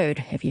health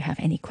code. If you have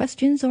any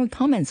questions or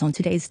comments on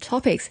today's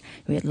topics,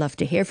 we'd love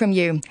to hear from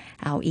you.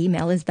 Our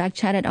email is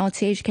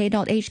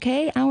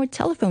backchat@rthk.hk. Our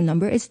telephone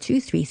number is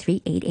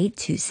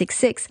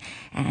 233-88266.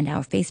 And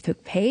our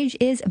Facebook page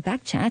is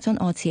Backchat on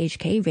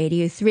RTHK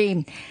Radio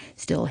 3.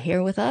 Still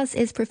here with us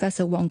is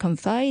Professor Wong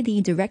Kam-fai,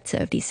 the Director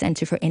of the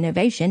Center for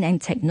Innovation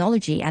and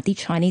Technology at the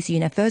Chinese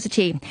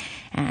University.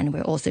 And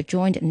we're also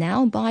joined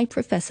now by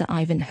Professor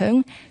Ivan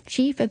Hung,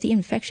 Chief of the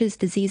Infectious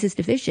Diseases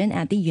Division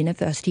at the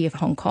University of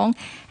Hong Kong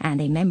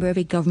and a member of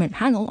a government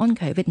panel on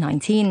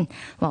COVID-19.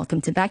 Welcome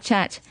to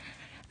Backchat.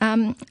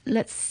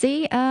 Let's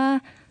see,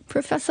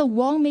 Professor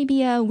Wong,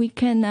 maybe we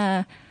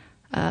can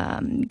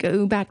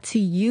go back to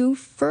you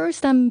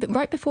first.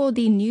 Right before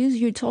the news,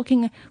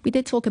 we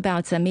did talk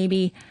about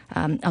maybe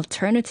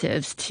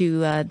alternatives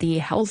to the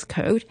health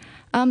code.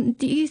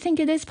 Do you think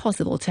it is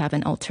possible to have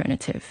an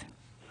alternative?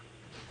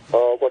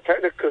 Well,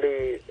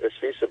 technically it's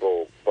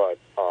feasible, but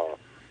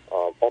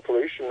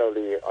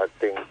operationally I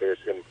think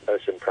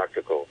it's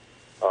impractical.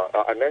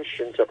 I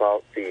mentioned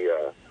about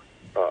the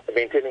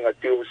maintaining a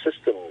dual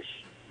systems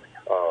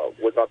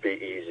would not be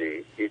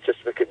easy. It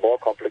just make it more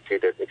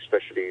complicated,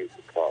 especially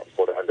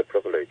for the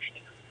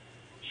underprivileged.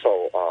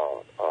 So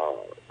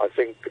I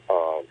think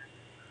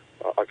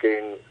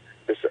again,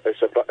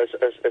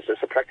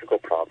 it's a practical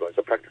problem. It's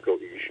a practical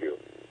issue.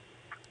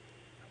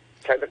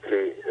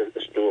 Technically,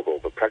 it's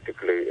doable, but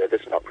practically, it is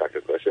not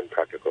practical. It's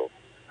impractical.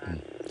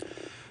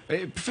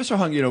 Hey, Professor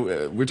Hung,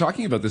 we're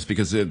talking about this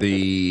because of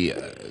the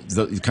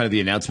kind of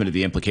the announcement of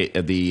the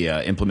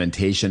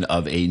implementation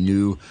of a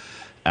new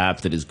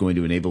app that is going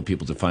to enable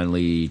people to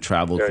finally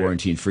travel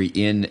quarantine-free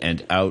in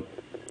and out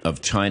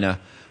of China.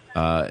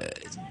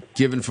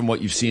 Given from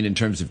what you've seen in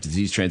terms of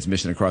disease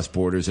transmission across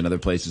borders and other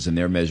places and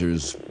their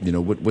measures,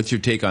 what's your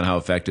take on how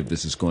effective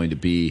this is going to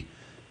be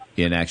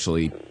in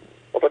actually?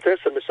 Well, but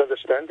there's a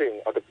misunderstanding.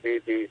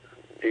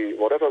 The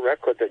whatever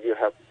record that you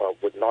have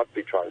would not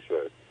be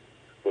transferred.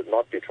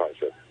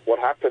 What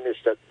happened is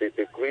that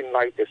the green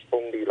light is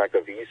only like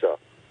a visa.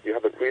 You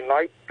have a green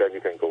light, then you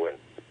can go in.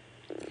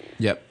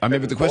 Yeah, I mean,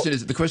 but the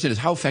question is,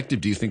 how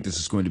effective do you think this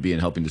is going to be in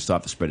helping to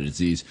stop the spread of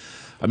disease?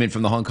 I mean,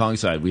 from the Hong Kong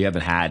side, we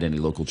haven't had any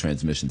local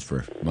transmissions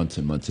for months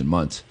and months and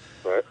months.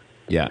 Right.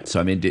 Yeah. So,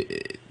 I mean,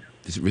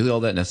 is it really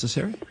all that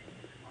necessary?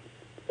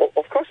 Well,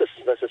 of course, it's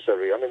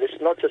necessary. I mean, it's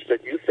not just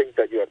that you think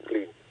that you are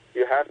clean.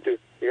 You have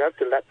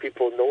to let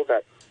people know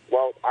that.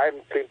 Well, I'm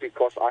clean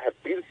because I have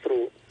been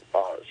through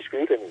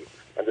scrutiny,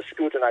 and the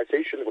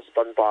scrutinization was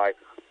done by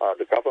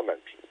the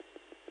government.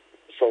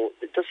 So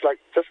just like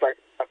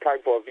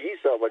applying for a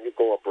visa when you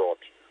go abroad.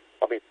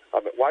 I mean,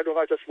 why don't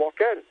I just walk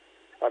in?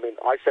 I mean,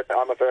 I said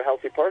I'm a very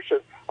healthy person.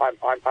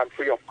 I'm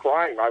free of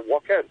crime. I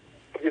walk in.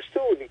 But you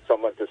still need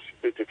someone to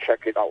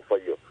check it out for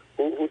you.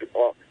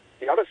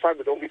 The other side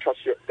would only trust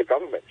the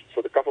government.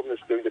 So the government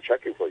is doing the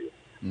checking for you.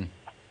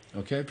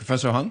 Okay,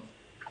 Professor Hung.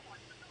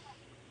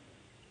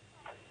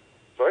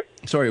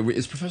 Sorry,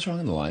 is Professor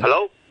Hung on the line?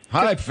 Hello?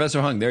 Hi,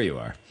 Professor Hung. There you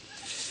are.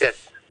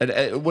 Yes.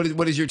 And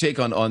what is your take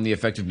on the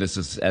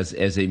effectiveness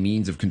as a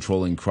means of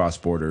controlling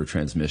cross-border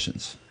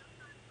transmissions?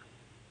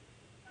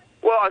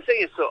 Well, I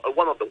think it's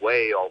one of the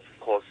way of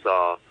course,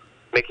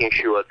 making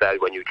sure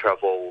that when you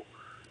travel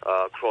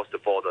across the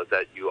border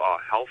that you are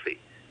healthy.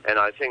 And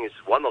I think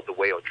it's one of the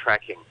way of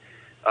tracking.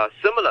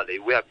 Similarly,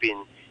 we have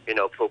been,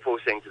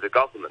 proposing to the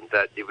government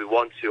that if we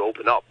want to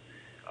open up,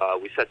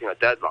 we're setting a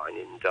deadline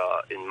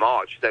in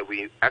March that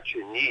we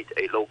actually need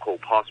a local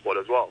passport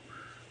as well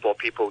for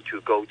people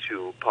to go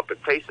to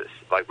public places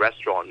like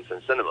restaurants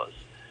and cinemas,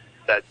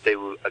 that they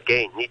will,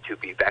 again, need to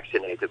be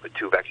vaccinated with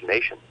 2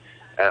 vaccinations.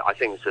 I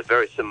think it's a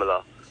very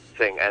similar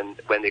thing. And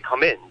when they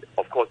come in,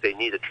 of course, they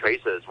need a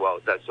tracer as well,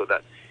 so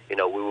that we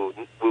will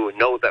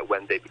know that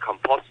when they become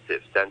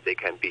positive, then they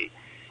can be,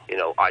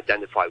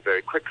 identified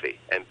very quickly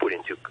and put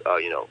into,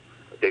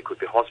 they could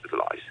be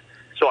hospitalized.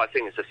 So I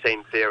think it's the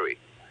same theory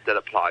that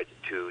applied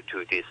to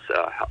this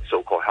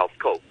so-called health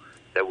code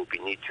that would be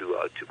need to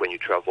when you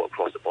travel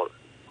across the border.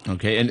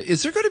 Okay, and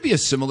is there going to be a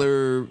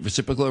similar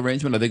reciprocal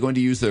arrangement? Are they going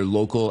to use their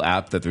local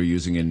app that they're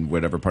using in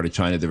whatever part of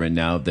China they're in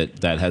now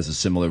that has a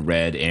similar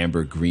red,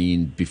 amber,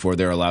 green before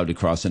they're allowed to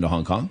cross into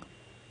Hong Kong?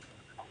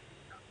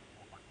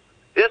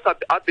 Yes,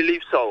 I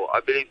believe so.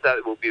 I believe that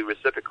it will be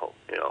reciprocal,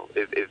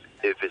 if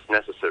it's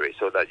necessary,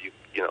 so that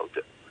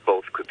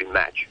both could be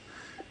matched.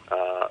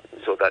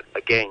 So that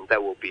again,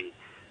 that will be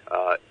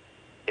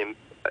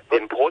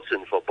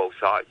important for both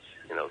sides,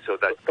 so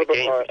that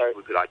again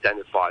we could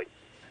identify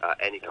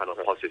any kind of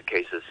positive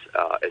cases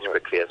as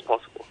quickly as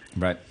possible.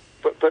 Right.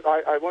 But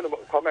I want to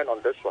comment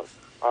on this one.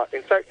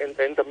 In fact,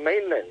 in the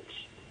mainland,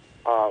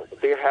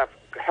 they have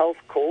health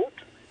code,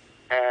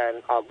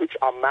 and which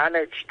are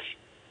managed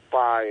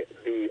by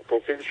the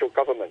provincial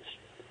governments.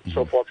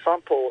 So, for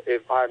example,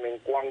 if I'm in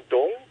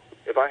Guangdong,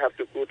 if I have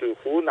to go to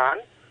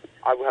Hunan,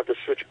 I will have to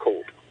switch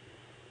code.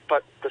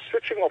 But the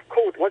switching of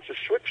code, once you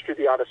switch to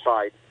the other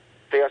side,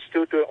 they are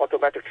still doing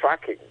automatic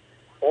tracking.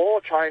 All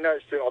China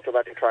is doing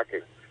automatic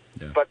tracking.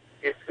 Yeah. But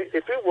if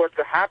it were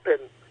to happen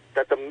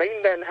that the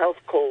mainland health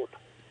code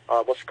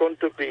was going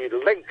to be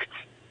linked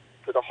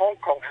to the Hong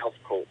Kong health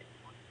code,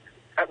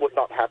 that would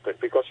not happen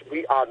because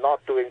we are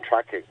not doing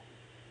tracking.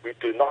 We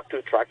do not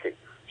do tracking.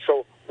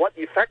 So what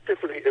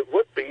effectively it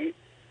would be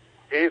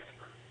if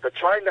the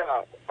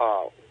China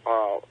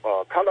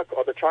color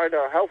or the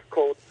China health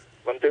code,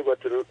 when they were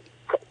to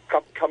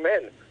come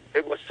in,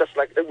 it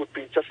would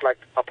be just like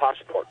a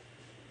passport.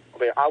 I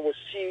mean, I will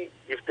see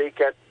if they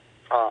get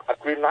a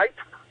green light.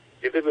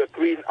 If it were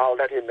green, I'll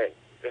let him in.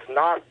 If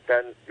not,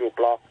 then you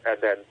block, and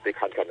then they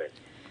can't come in.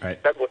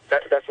 Right. That's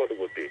what it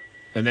would be.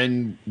 And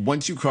then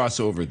once you cross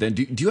over, then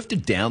do you have to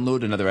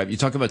download another app? You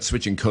talk about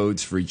switching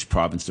codes for each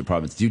province to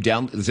province.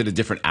 Is it a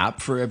different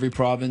app for every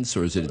province,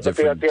 or is it a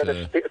different? They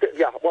are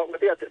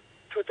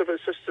two different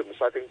systems.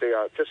 I think they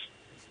are just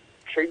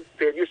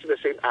they're using the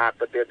same app,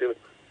 but they're just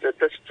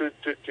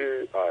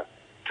two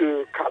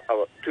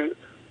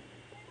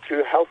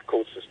health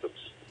code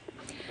systems.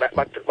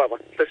 But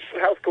the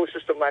health code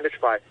system managed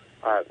by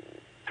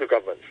two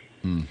governments.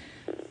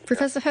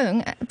 Professor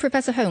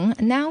Hong,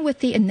 now with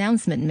the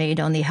announcement made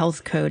on the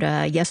health code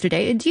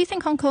yesterday, do you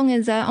think Hong Kong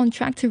is on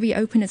track to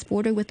reopen its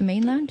border with the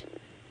mainland?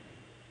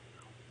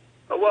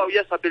 Well,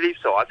 yes, I believe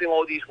so. I think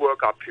all these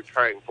work are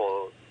preparing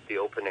for the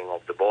opening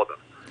of the border.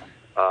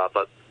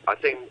 But I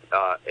think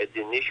at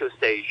the initial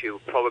stage, it will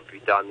probably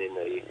be done in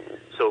a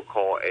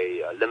so-called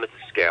a limited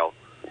scale,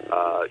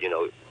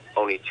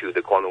 only to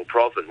the Guangdong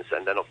province.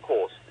 And then, of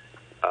course,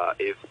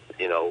 if,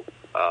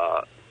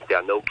 there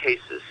are no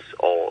cases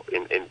or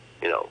in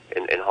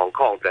Hong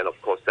Kong, then of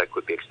course that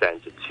could be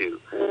extended to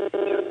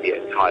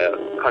the entire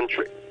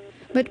country.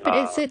 But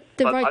is it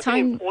the right time?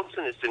 I think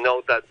important is to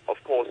know that,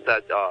 of course,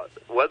 that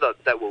whether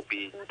that will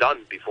be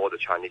done before the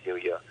Chinese New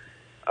Year,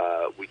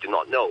 we do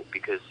not know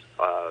because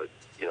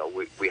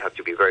we have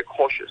to be very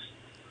cautious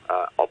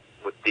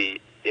with the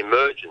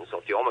emergence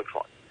of the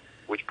Omicron,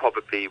 which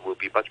probably will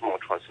be much more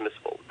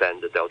transmissible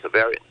than the Delta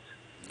variant.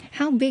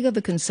 How big of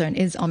a concern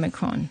is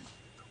Omicron?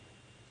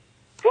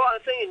 Well, I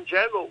think in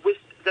general,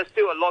 there's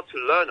still a lot to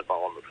learn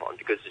about Omicron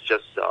because it's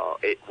just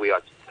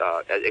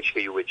at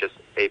HKU we're just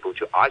able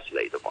to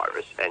isolate the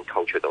virus and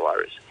culture the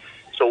virus.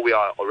 So we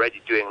are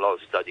already doing a lot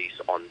of studies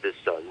on this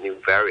new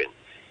variant,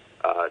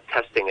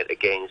 testing it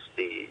against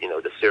the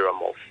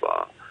serum of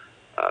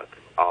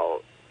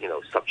our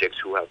subjects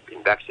who have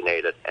been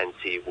vaccinated and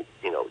see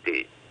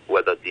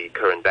whether the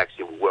current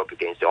vaccine will work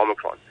against the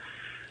Omicron.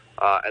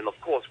 And of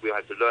course, we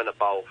have to learn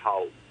about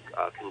how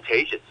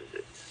contagious is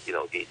it.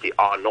 The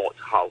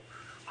R0,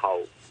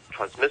 how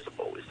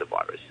transmissible is the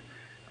virus,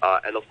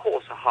 and of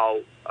course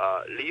how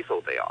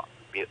lethal they are.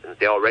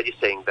 They're already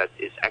saying that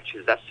it's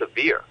actually less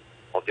severe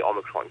of the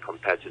Omicron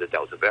compared to the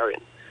Delta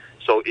variant.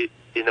 So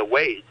in a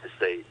way,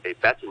 it's a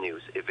better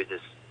news if it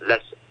is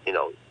less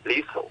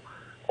lethal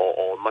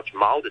or much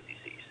milder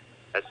disease,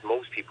 as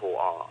most people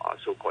are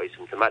so-called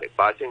asymptomatic.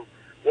 But I think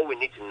what we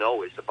need to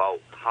know is about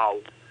how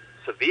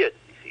severe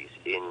the disease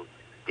in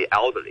the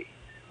elderly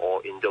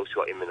or in those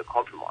who are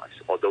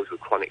immunocompromised or those with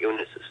chronic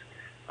illnesses.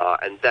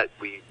 And that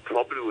we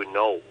probably will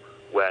know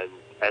when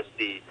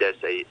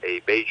there's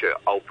a major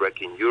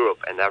outbreak in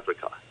Europe and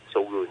Africa.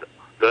 So we will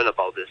learn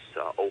about this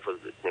over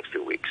the next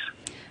few weeks.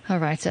 All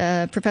right.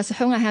 Professor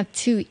Hong, I have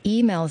two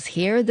emails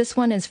here. This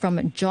one is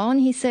from John.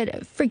 He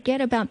said,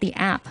 forget about the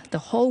app. The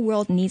whole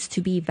world needs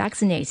to be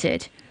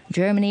vaccinated.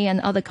 Germany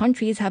and other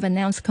countries have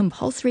announced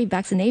compulsory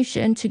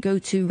vaccination to go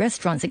to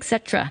restaurants,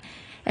 etc.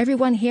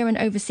 Everyone here and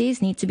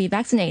overseas needs to be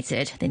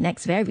vaccinated. The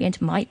next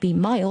variant might be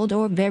mild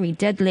or very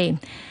deadly.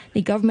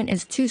 The government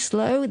is too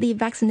slow. The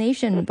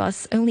vaccination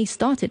bus only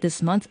started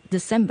this month,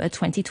 December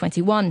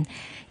 2021.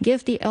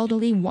 Give the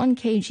elderly 1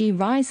 kg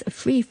rice, a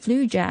free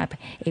flu jab,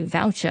 a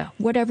voucher,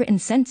 whatever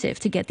incentive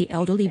to get the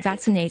elderly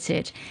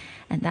vaccinated.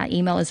 And that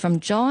email is from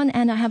John.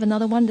 And I have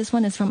another one. This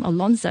one is from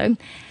Alonso.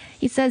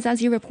 He says,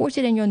 as you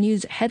reported in your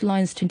news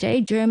headlines today,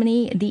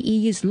 Germany, the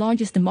EU's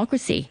largest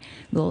democracy,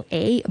 will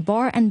A,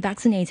 bar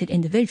unvaccinated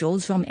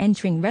individuals from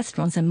entering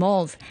restaurants and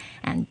malls,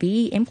 and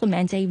B,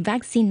 implement a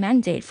vaccine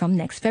mandate from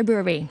next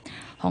February.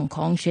 Hong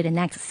Kong should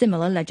enact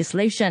similar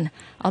legislation.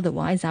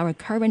 Otherwise, our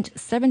current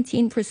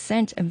 17%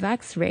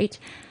 vax rate,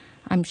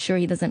 I'm sure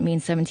he doesn't mean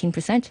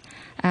 17%.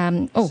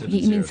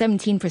 He means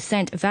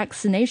 17%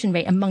 vaccination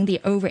rate among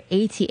the over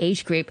 80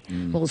 age group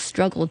will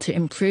struggle to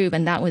improve.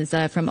 And that was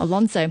from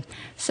Alonso.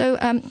 So,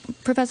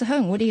 Professor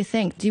Hong, what do you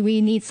think? Do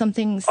we need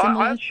something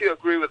similar? I actually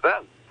agree with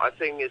them. I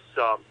think it's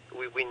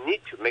we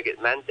need to make it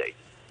mandate.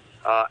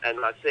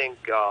 And I think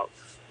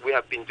we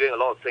have been doing a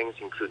lot of things,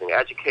 including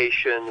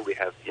education. We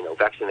have,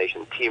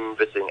 vaccination team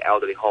visiting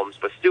elderly homes,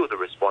 but still the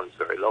response is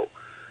very low.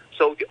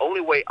 So the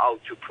only way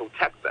out to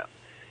protect them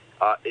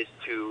is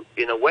to,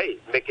 in a way,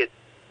 make it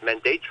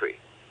mandatory.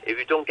 If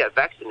you don't get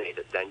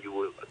vaccinated, then you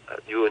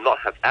will not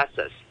have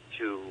access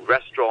to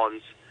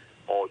restaurants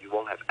or you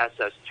won't have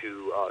access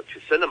to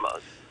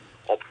cinemas,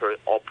 or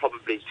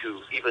probably to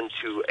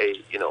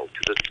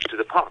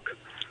the park.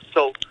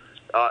 So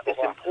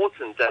it's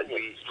important that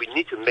we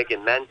need to make a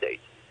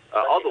mandate.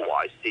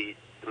 Otherwise, the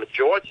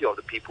majority of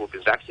the people who've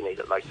been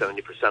vaccinated, like 70%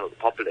 of the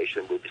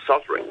population, will be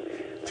suffering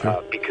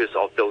because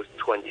of those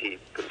 20%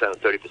 or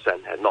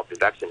 30% had not been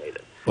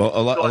vaccinated. Well,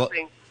 a lot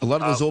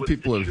of those old with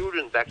people the are...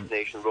 children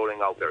vaccination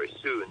rolling out very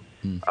soon,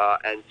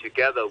 and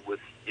together with,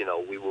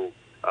 we will,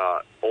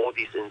 all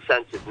these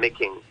incentives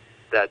making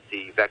that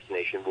the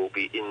vaccination will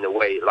be in a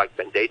way like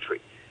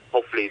mandatory.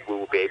 Hopefully we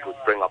will be able to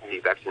bring up the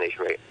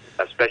vaccination rate,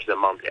 especially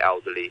among the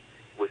elderly,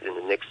 within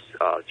the next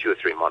 2 or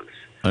 3 months.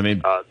 I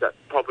mean, that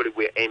probably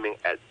we're aiming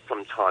at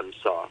sometimes,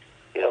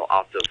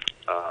 after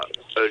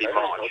early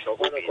March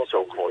will be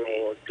so-called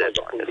the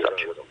deadline as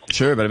such.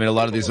 Sure, but I mean, a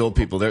lot of these old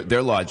people,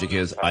 their logic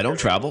is, I don't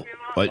travel.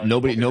 But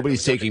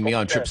nobody's taking me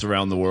on trips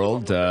around the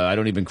world. I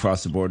don't even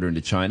cross the border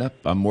into China.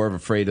 I'm more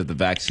afraid of the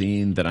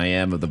vaccine than I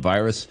am of the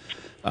virus.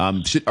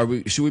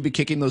 Should we be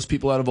kicking those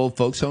people out of old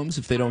folks' homes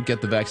if they don't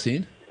get the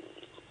vaccine?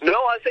 No,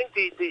 I think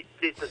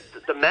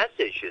the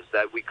message is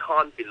that we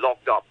can't be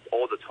locked up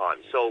all the time.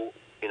 So,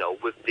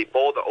 with the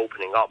border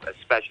opening up,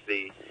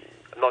 especially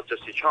not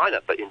just to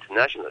China but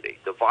internationally,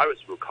 the virus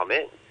will come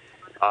in.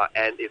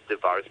 And if the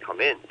virus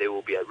come in, they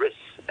will be at risk,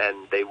 and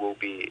they will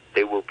be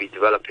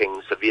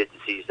developing severe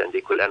disease, and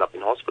they could end up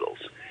in hospitals,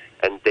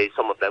 and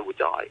some of them would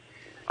die.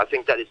 I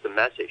think that is the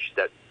message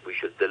that we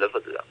should deliver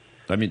to them.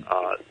 I mean,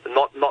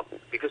 not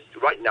because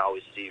right now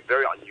is the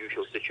very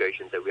unusual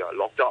situation that we are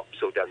locked up,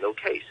 so there are no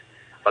case,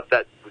 but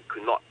that we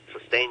could not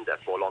sustain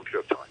that for a long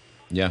period of time.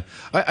 Yeah.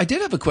 I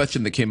did have a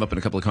question that came up in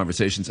a couple of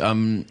conversations.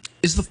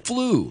 Is the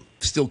flu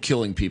still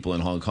killing people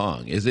in Hong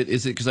Kong? Is it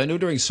because I know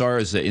during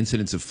SARS the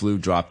incidence of flu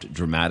dropped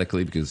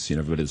dramatically because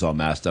everybody was all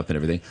masked up and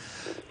everything.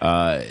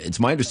 It's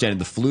my understanding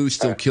the flu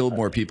still killed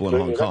more people in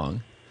Hong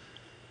Kong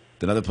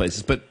than other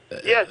places. But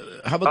yes.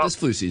 How about this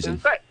flu season? In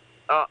fact,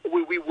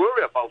 we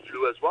worry about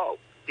flu as well.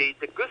 The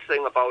good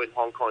thing about in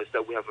Hong Kong is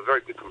that we have a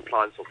very good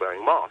compliance of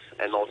wearing masks,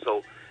 and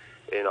also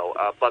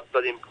but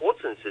the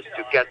importance is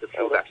to get the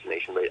flu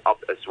vaccination rate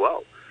up as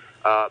well,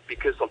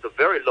 because of the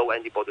very low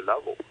antibody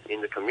level in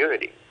the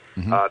community,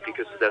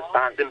 because there's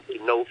simply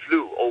no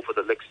flu over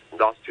the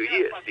last 2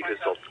 years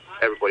because of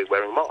everybody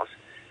wearing masks.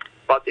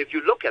 But if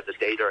you look at the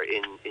data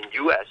in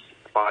U.S.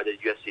 by the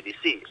U.S.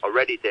 CDC,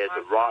 already there's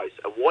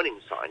a warning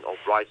sign of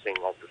rising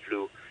of the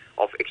flu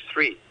of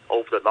X3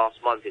 over the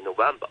last month in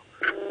November.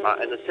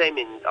 And the same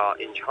in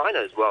China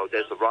as well.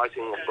 There's a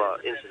rising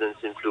of incidence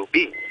in flu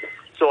B.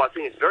 So I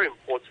think it's very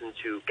important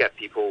to get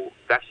people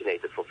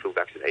vaccinated for flu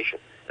vaccination,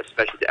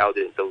 especially the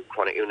elderly and those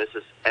chronic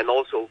illnesses, and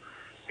also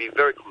be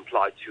very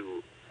compliant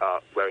to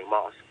wearing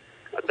masks.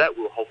 That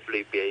will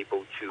hopefully be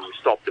able to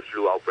stop the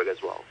flu outbreak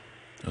as well.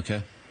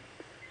 Okay.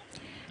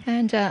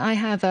 And I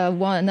have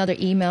another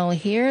email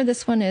here.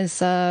 This one is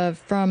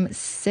from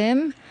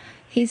Sim.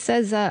 He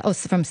says,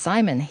 from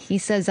Simon. He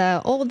says,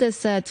 all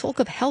this talk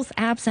of health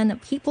apps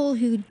and people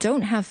who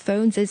don't have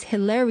phones is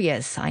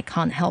hilarious. I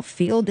can't help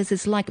feel this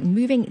is like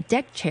moving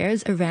deck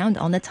chairs around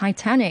on the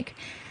Titanic.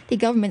 The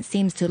government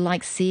seems to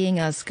like seeing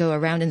us go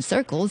around in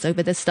circles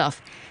over this stuff.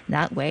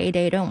 That way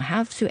they don't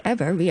have to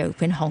ever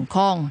reopen Hong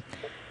Kong.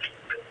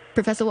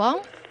 Professor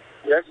Wong?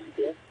 Yes.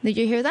 Did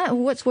you hear that?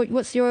 What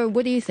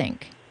do you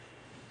think?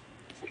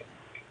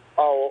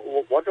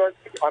 What do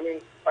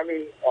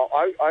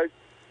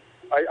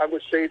I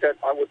would say that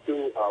I would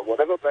do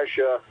whatever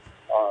measure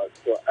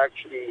to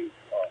actually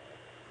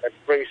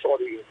embrace all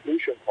the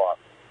inclusion part,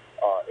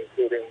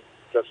 including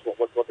just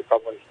what the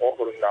government is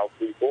offering now,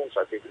 3 phones.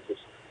 I think this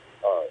is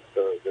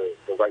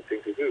the right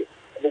thing to do.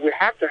 I mean, we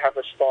have to have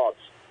a start.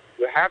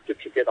 We have to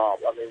kick it off.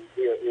 I mean,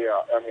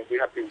 we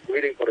have been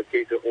waiting for the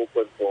gate to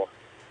open for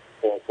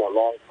a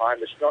long time.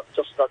 It's not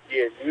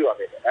me and you. I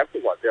mean,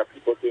 everyone. There are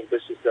people doing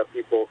business. There are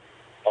people.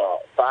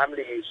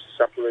 Families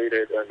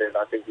separated, and then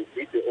I think we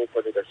need to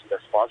open it as soon as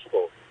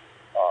possible.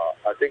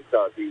 I think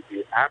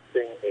the app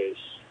thing is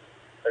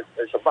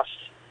a must.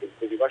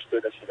 We must do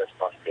it as soon as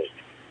possible.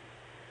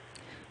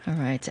 All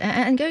right.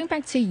 And going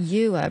back to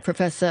you,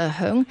 Professor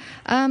Hung,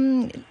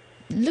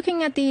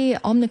 looking at the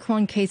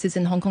Omicron cases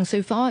in Hong Kong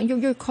so far,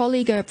 your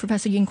colleague,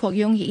 Professor Yuen Kwok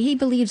Yung, he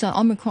believes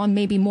Omicron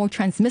may be more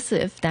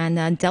transmissive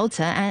than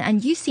Delta,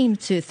 and you seem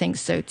to think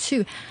so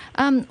too.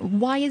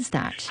 Why is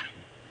that?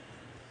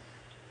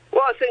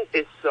 Well, I think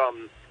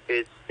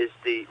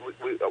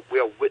we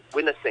are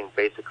witnessing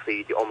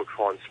basically the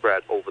Omicron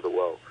spread over the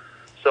world.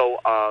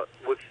 So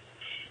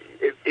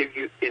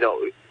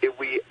if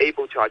we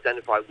able to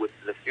identify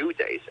within a few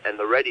days, and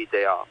already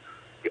the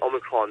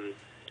Omicron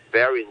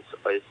variants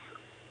is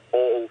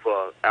all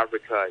over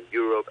Africa and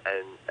Europe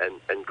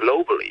and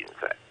globally, in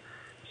fact.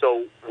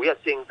 So we are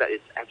seeing that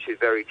it's actually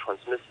very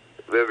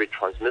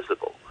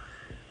transmissible.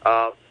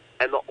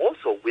 And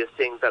also, we're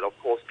seeing that, of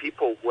course,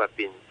 people who have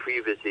been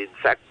previously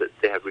infected,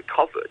 they have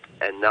recovered,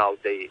 and now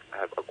they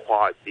have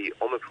acquired the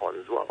Omicron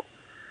as well.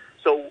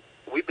 So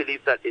we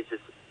believe that it is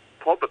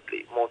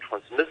probably more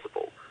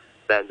transmissible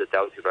than the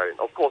Delta variant.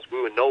 Of course,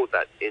 we will know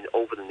that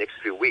over the next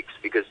few weeks,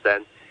 because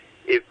then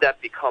if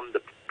that becomes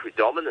the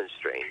predominant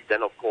strain,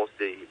 then of course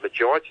the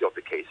majority of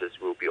the cases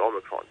will be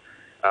Omicron,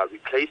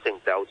 replacing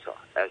Delta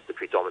as the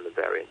predominant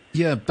variant.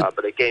 Yeah,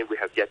 but again, we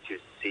have yet to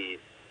see.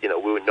 We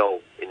will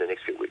know in the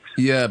next few weeks.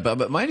 Yeah,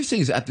 but my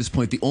understanding is at this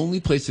point, the only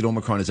place that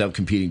Omicron is out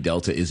competing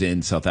Delta is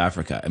in South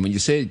Africa. And when you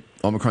say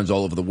Omicron's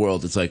all over the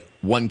world, it's like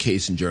one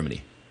case in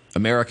Germany.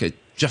 America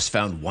just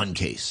found one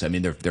case. I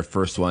mean, their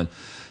first one.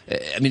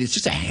 I mean, it's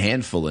just a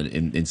handful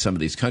in some of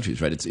these countries,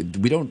 right?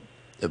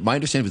 My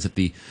understanding was that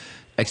the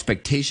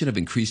expectation of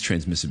increased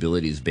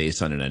transmissibility is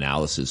based on an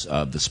analysis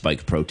of the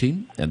spike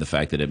protein and the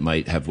fact that it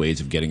might have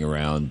ways of getting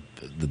around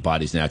the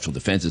body's natural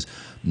defenses,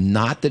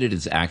 not that it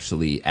is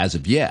actually, as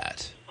of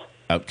yet,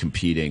 out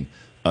competing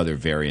other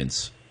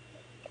variants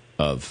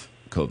of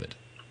COVID.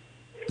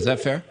 Is that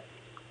fair?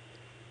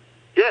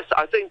 Yes,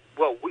 I think.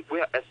 Well, we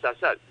as I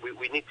said, we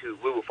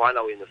will find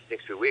out in the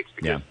next few weeks,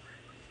 because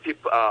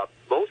people,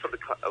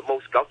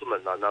 most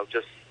governments are now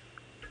just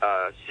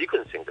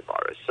sequencing the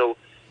virus, so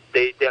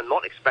they are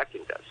not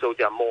expecting that. So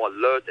they are more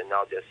alert, and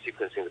now they're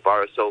sequencing the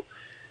virus. So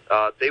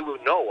they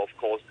will know, of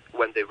course,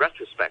 when they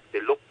retrospect,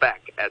 they look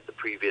back at the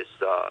previous,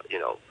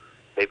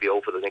 maybe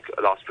over the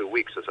last few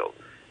weeks or so.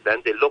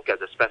 Then they look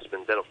at the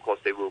specimen. Then, of course,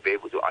 they will be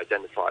able to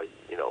identify,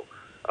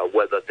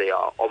 whether they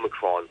are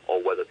Omicron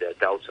or whether they are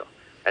Delta.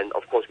 And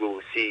of course, we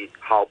will see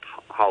how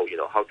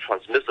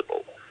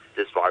transmissible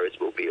this virus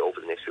will be over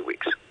the next few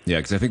weeks. Yeah,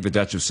 because I think the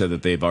Dutch have said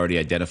that they've already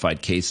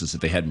identified cases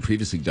that they hadn't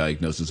previously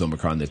diagnosed as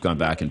Omicron. They've gone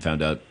back and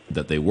found out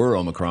that they were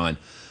Omicron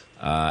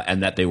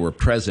and that they were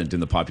present in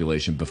the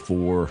population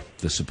before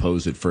the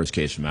supposed first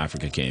case from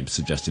Africa came,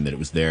 suggesting that it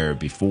was there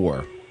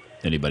before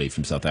anybody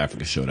from South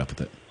Africa showed up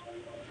with it.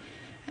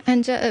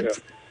 And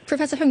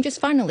Professor Hung, just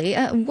finally,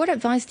 what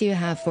advice do you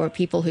have for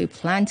people who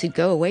plan to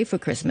go away for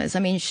Christmas? I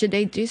mean, should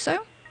they do so?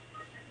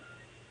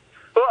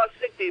 Well, I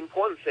think the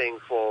important thing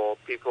for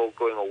people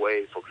going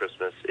away for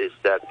Christmas is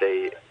that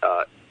they,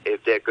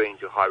 if they're going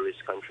to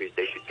high-risk countries,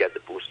 they should get the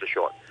booster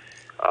shot,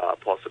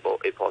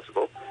 if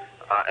possible.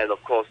 And,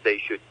 of course, they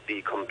should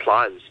be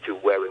compliant to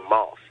wearing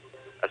masks,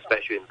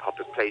 especially in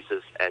public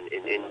places and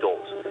in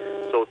indoors.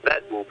 So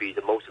that will be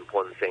the most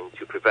important thing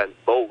to prevent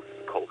both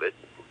COVID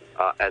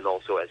and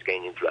also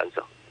again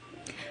influenza.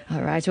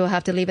 All right, we'll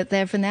have to leave it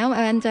there for now,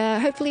 and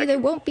hopefully there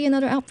won't be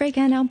another outbreak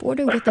and our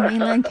border with the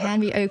mainland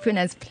can reopen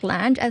as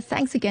planned.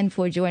 Thanks again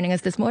for joining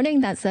us this morning.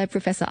 That's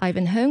Professor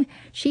Ivan Hung,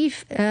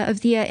 Chief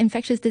of the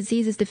Infectious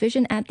Diseases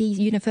Division at the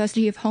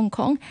University of Hong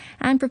Kong,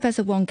 and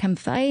Professor Wong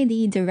Kam-fai,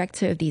 the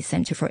Director of the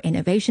Center for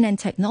Innovation and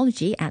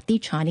Technology at the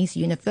Chinese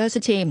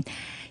University.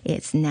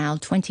 It's now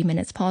 20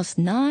 minutes past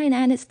 9,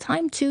 and it's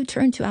time to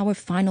turn to our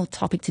final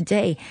topic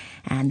today,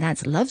 and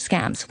that's love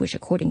scams, which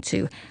according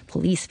to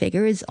police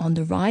figures is on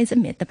the rise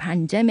amid the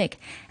pandemic.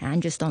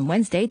 And just on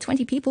Wednesday,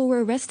 20 people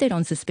were arrested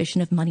on suspicion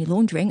of money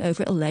laundering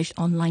over alleged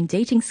online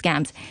dating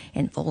scams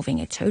involving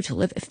a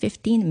total of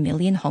 15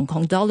 million Hong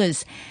Kong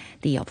dollars.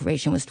 The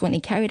operation was jointly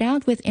carried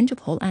out with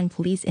Interpol and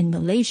police in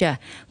Malaysia,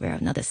 where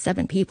another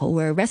 7 people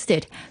were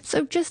arrested.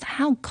 So just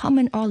how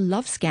common are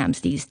love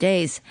scams these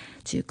days?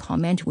 To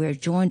comment, we're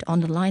joined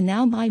on the line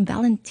now by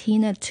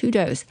Valentina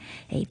Tudos,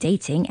 a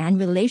dating and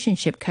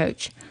relationship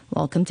coach.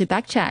 Welcome to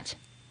Backchat.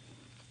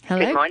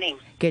 Hello. Good morning.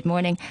 Good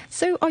morning.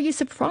 So are you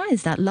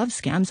surprised that love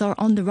scams are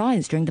on the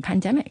rise during the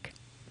pandemic?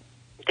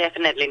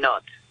 Definitely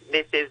not.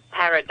 This is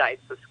paradise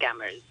for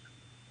scammers.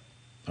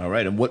 All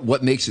right, and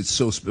what makes it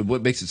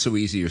so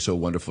easy or so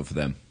wonderful for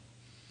them?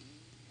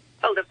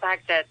 Well, the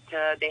fact that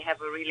they have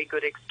a really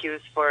good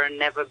excuse for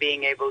never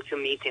being able to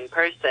meet in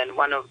person.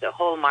 One of the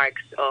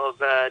hallmarks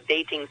of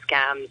dating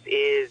scams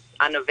is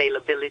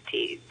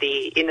unavailability,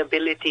 the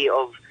inability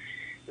of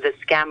the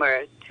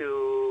scammer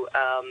to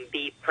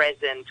be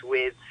present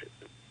with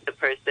the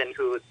person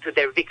to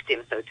their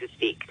victim, so to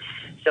speak.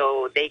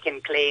 So they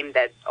can claim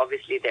that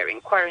obviously they're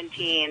in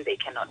quarantine, they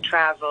cannot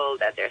travel,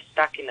 that they're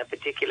stuck in a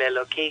particular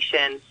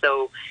location.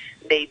 So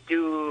they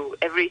do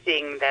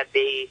everything that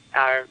they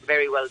are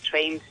very well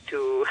trained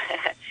to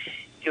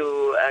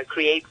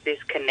create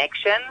this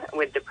connection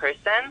with the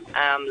person,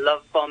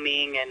 love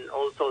bombing and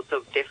all sorts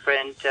of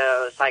different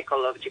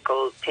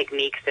psychological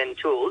techniques and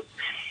tools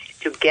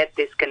to get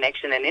this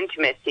connection and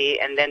intimacy,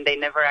 and then they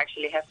never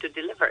actually have to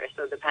deliver.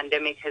 So the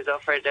pandemic has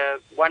offered a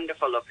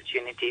wonderful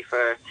opportunity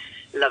for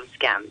love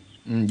scams.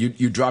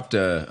 You dropped,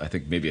 I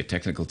think, maybe a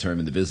technical term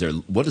in the biz there.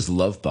 What is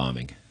love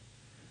bombing?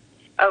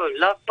 Oh,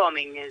 love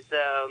bombing is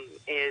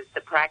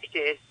the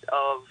practice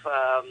of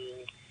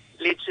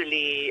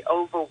literally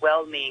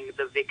overwhelming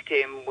the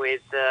victim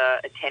with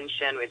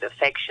attention, with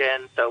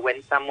affection. So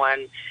when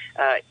someone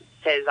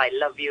says, I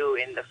love you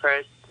in the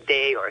first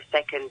day or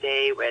second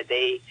day, where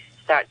they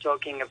start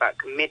talking about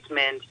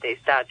commitment, they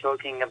start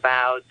talking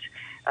about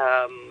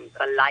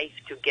a life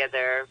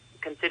together,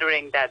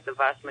 considering that the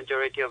vast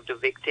majority of the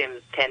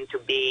victims tend to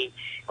be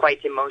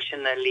quite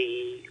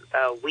emotionally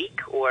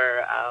weak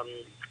or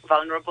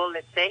vulnerable,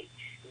 let's say,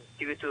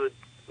 due to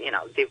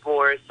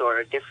divorce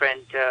or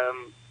different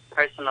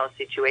personal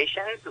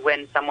situations.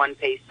 When someone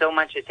pays so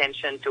much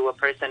attention to a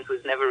person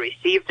who's never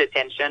received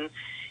attention,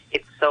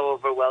 it's so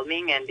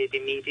overwhelming, and it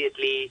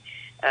immediately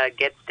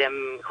gets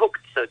them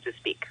hooked, so to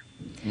speak.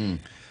 Mm.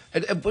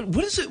 And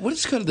what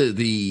is kind of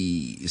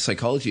the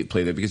psychology at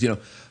play there? Because,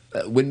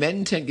 when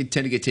men tend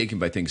to get taken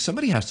by things,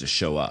 somebody has to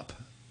show up.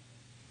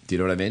 Do you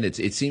know what I mean?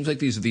 It seems like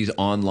these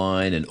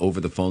online and over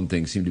the phone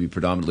things seem to be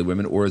predominantly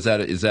women, or is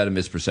that a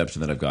misperception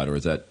that I've got, or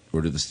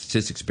do the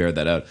statistics bear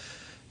that out?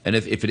 And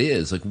if it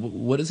is, like,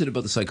 what is it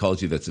about the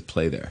psychology that's at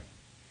play there?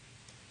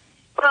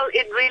 Well,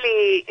 it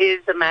really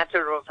is a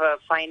matter of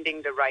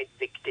finding the right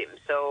victim.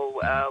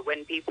 So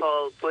when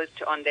people put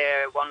on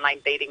their online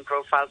dating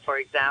profile, for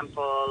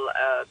example,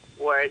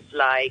 words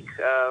like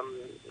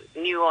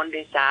new on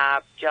this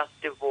app, just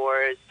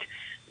divorced,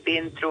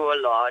 been through a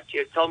lot,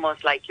 it's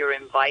almost like you're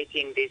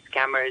inviting these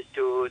scammers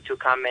to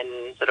come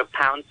and sort of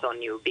pounce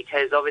on you,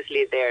 because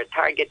obviously they're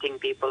targeting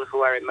people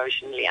who are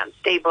emotionally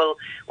unstable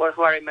or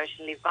who are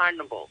emotionally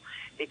vulnerable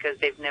because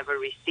they've never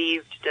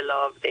received the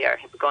love. They have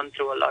gone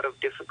through a lot of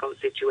difficult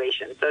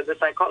situations. So the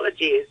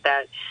psychology is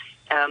that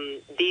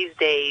these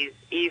days,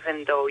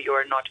 even though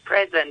you're not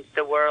present,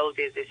 the world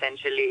is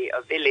essentially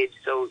a village,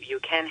 so you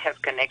can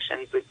have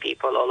connections with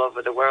people all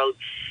over the world.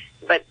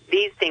 But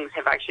these things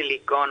have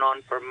actually gone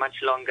on for much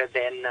longer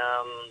than,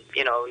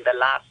 the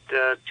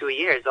last 2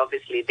 years.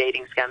 Obviously,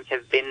 dating scams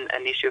have been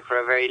an issue for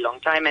a very long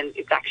time, and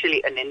it's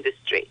actually an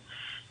industry.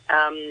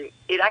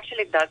 It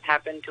actually does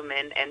happen to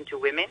men and to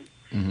women.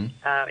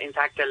 Mm-hmm. In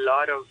fact, a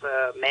lot of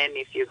men,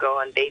 if you go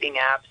on dating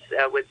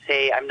apps, would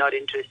say, I'm not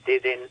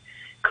interested in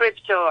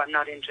crypto, I'm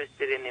not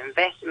interested in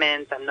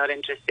investments, I'm not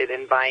interested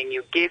in buying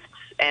you gifts.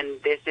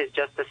 And this is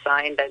just a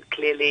sign that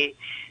clearly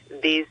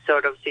these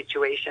sort of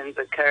situations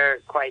occur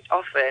quite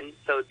often.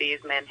 So these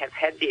men have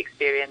had the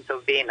experience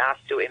of being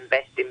asked to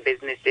invest in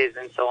businesses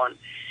and so on.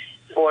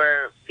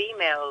 For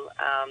female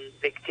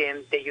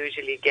victims, they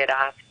usually get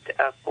asked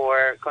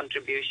for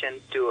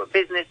contributions to a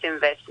business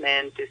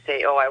investment, to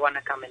say, I want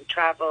to come and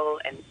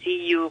travel and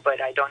see you, but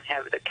I don't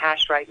have the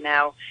cash right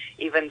now,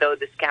 even though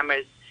the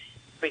scammers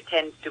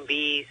pretend to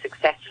be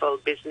successful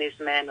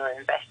businessmen or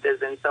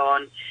investors and so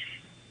on.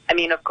 I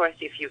mean, of course,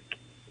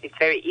 it's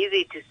very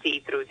easy to see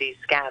through these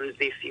scams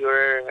if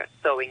you're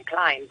so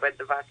inclined, but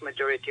the vast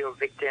majority of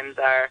victims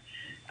are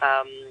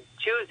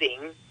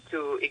choosing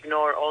to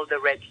ignore all the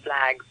red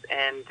flags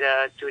and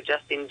to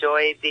just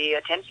enjoy the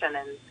attention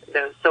and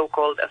the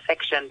so-called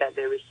affection that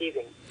they're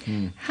receiving.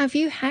 Have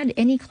you had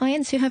any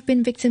clients who have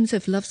been victims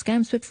of love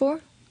scams before?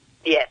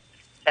 Yes,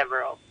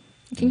 several.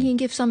 Can you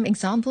give some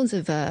examples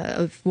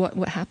of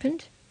what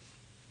happened?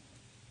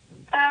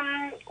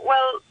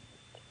 Well,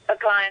 a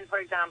client, for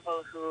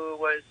example, who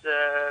was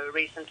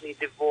recently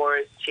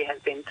divorced, she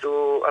has been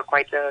through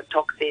quite a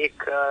toxic,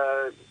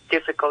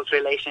 difficult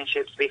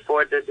relationships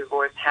before the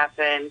divorce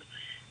happened,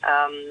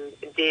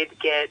 did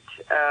get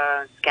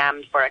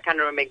scammed for, I can't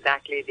remember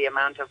exactly the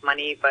amount of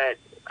money, but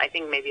I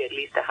think maybe at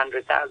least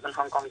 100,000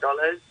 Hong Kong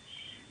dollars.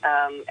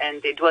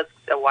 And it was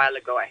a while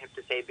ago, I have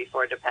to say,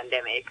 before the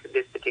pandemic,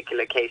 this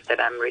particular case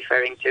that I'm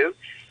referring to.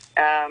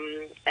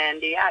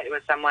 It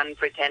was someone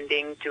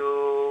pretending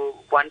to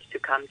want to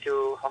come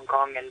to Hong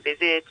Kong and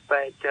visit,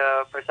 but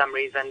for some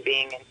reason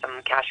being in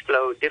some cash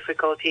flow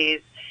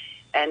difficulties.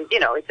 And,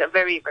 it's a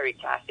very, very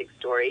classic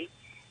story.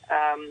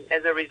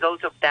 As a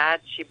result of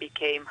that, she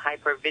became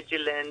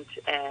hyper-vigilant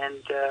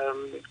and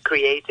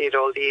created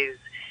all these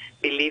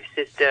belief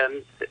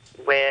systems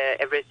where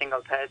every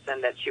single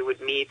person that she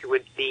would meet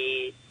would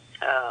be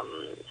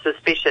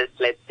suspicious,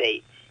 let's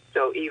say.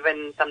 So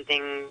even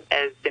something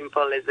as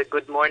simple as a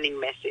good morning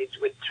message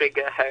would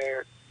trigger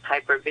her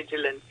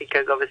hypervigilance,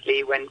 because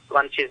obviously once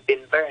she's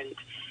been burned,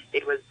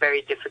 it was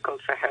very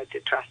difficult for her to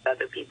trust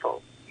other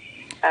people.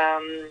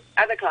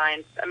 Other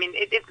clients,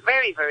 it's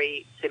very,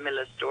 very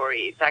similar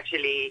story. It's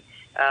actually,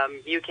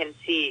 you can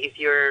see if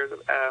you're,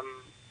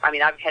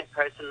 I've had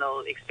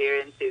personal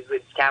experiences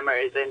with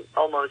scammers, and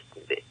almost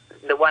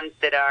the ones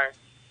that are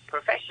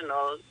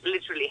professional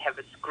literally have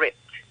a script.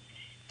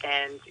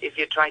 And if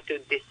you try to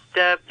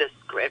disturb the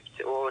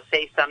script or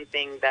say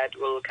something that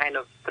will kind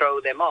of throw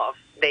them off,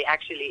 they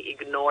actually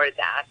ignore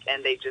that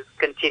and they just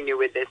continue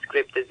with their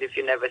script as if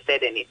you never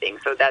said anything.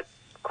 So that's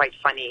quite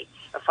funny,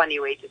 a funny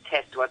way to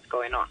test what's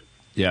going on.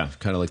 Yeah,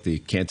 kind of like the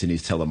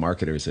Cantonese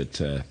telemarketers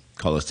that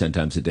call us 10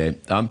 times a day.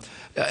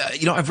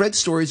 I've read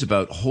stories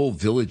about whole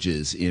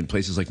villages in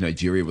places like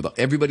Nigeria where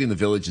everybody in the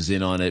village is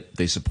in on it.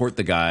 They support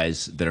the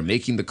guys that are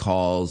making the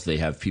calls. They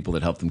have people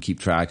that help them keep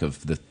track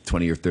of the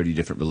 20 or 30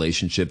 different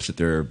relationships that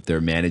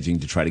they're managing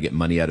to try to get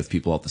money out of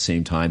people at the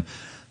same time.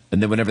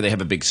 And then whenever they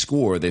have a big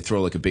score, they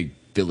throw like a big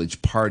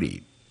village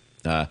party.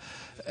 The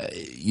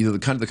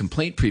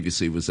complaint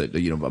previously was that,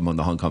 among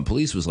the Hong Kong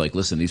police was like,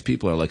 listen, these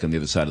people are like on the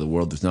other side of the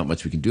world. There's not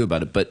much we can do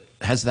about it. But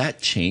has that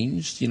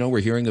changed? We're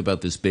hearing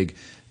about this big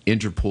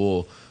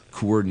Interpol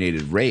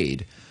coordinated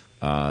raid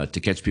to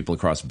catch people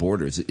across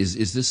borders.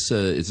 Is this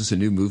a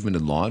new movement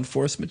in law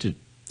enforcement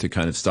to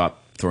kind of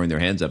stop throwing their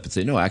hands up and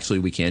say, no, actually,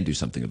 we can do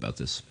something about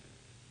this?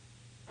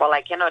 Well,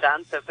 I cannot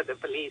answer for the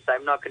police.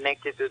 I'm not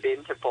connected to the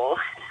Interpol.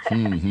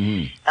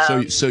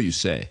 So you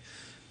say.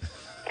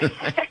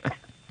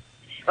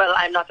 Well,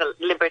 I'm not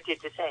at liberty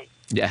to say.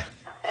 Yeah.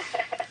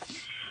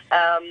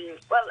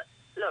 Well,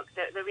 look,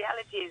 the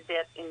reality is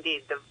that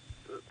indeed,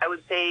 I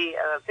would say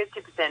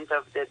 50%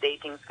 of the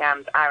dating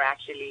scams are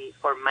actually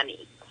for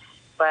money.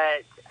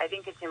 But I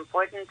think it's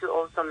important to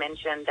also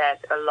mention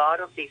that a lot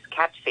of these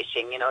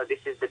catfishing, this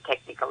is the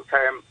technical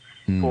term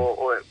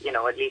or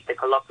at least the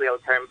colloquial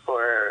term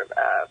for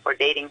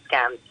dating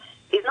scams,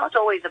 is not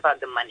always about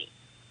the money.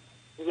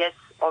 Yes,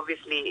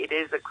 obviously it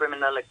is a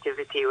criminal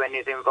activity when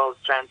it involves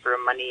transfer of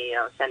money,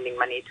 sending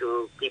money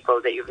to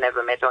people that you've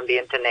never met on the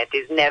internet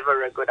is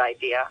never a good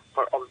idea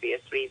for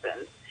obvious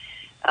reasons.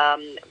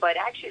 But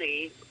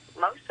actually,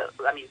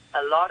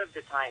 a lot of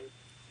the time,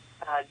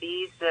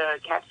 these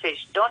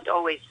catfish don't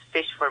always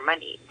fish for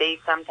money. They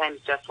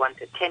sometimes just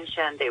want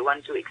attention. They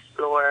want to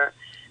explore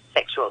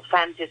sexual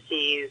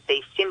fantasies.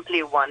 They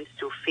simply want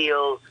to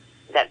feel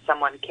that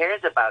someone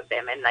cares about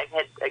them. And I've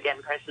had,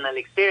 again, personal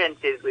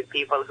experiences with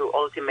people who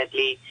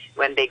ultimately,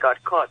 when they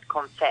got caught,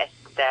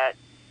 confessed that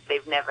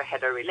they've never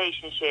had a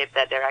relationship,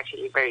 that they're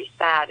actually very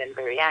sad and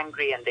very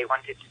angry, and they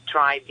wanted to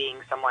try being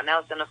someone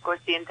else. And, of course,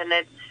 the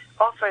Internet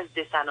offers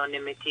this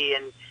anonymity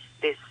and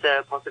this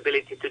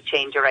possibility to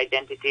change your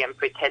identity and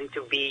pretend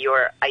to be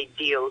your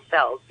ideal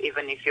self,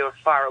 even if you're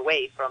far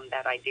away from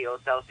that ideal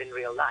self in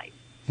real life.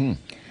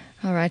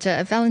 All right,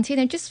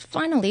 Valentina, just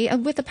finally,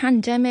 with the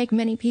pandemic,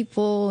 many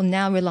people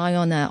now rely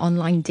on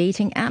online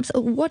dating apps.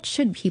 What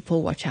should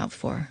people watch out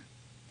for?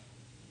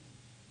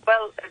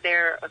 Well,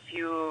 there are a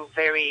few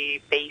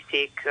very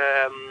basic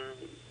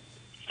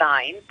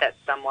signs that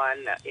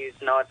someone is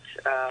not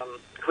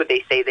who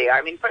they say they are.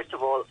 I mean, first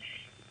of all,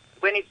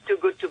 when it's too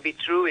good to be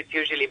true, it's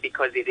usually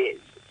because it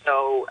is.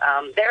 So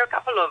there are a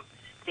couple of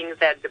things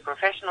that the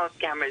professional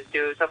scammers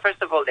do. So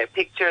first of all, their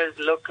pictures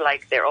look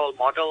like they're all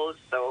models.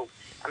 So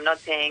I'm not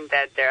saying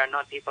that there are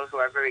not people who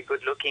are very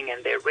good looking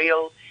and they're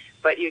real,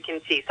 but you can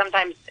see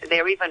sometimes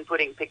they're even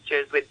putting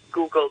pictures with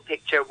Google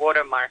picture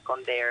watermark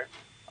on their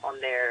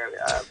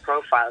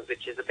profiles,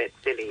 which is a bit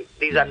silly.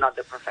 These are not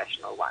the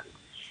professional ones.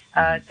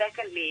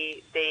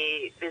 Secondly,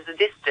 there's a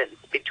distance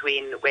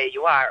between where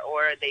you are,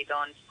 or they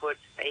don't put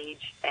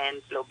age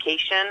and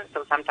location.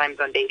 So sometimes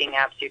on dating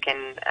apps you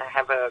can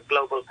have a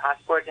global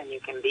passport and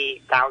you can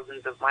be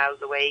thousands of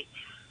miles away.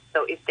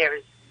 So if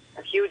there's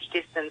a huge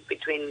distance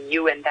between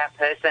you and that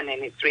person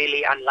and it's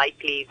really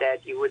unlikely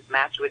that you would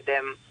match with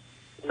them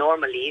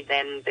normally,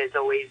 then there's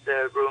always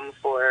room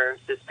for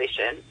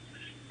suspicion.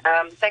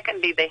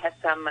 Secondly, they have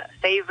some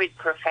favorite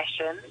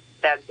professions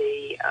that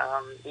they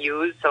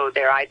use. So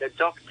they're either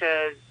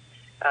doctors,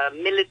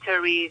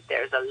 militaries.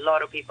 There's a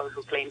lot of people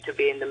who claim to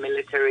be in the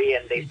military,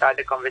 and they start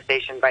the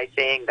conversation by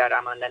saying that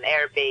I'm on an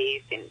air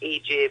base in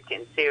Egypt,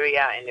 in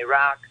Syria, in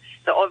Iraq.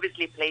 So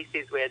obviously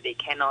places where they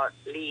cannot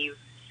leave.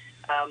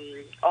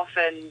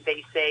 Often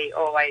they say,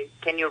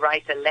 can you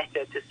write a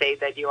letter to say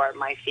that you are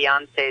my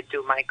fiancé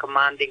to my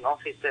commanding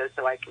officer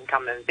so I can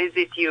come and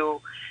visit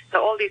you?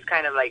 So all these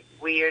kind of like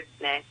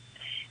weirdness.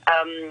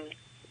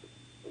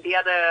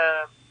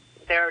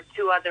 There are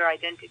two other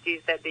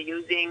identities that they're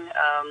using.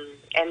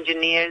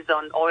 Engineers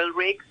on oil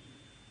rigs.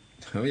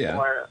 Oh, yeah.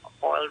 Or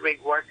oil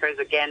rig workers,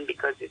 again,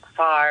 because it's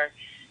far.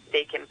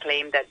 They can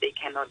claim that they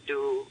cannot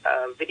do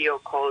video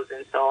calls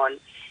and so on.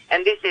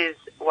 And this is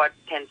what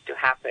tends to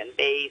happen.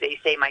 They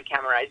say my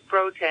camera is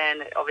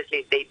broken.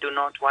 Obviously, they do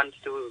not want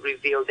to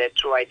reveal their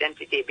true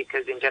identity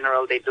because, in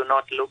general, they do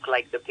not look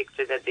like the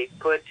picture that they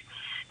put.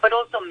 But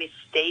also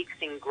mistakes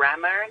in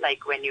grammar,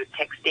 like when you're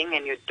texting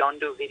and you don't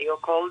do video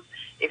calls.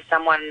 If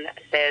someone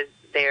says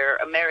they're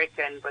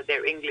American but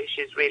their English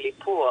is really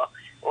poor,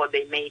 or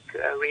they make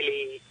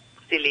really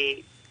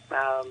silly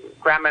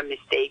grammar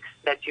mistakes,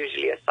 that's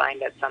usually a sign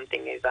that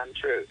something is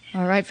untrue.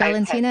 All right,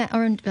 Valentina.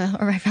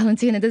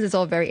 This is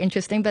all very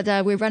interesting, but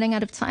we're running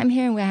out of time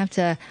here, and we have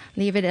to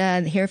leave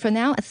it here for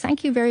now.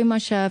 Thank you very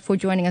much for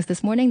joining us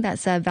this morning.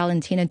 That's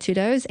Valentina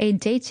Tudos, a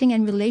dating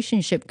and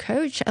relationship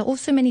coach.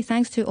 Also, many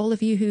thanks to all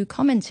of you who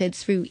commented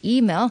through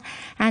email,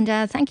 and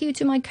thank you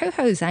to my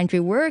co-host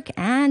Andrew Work,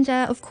 and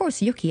of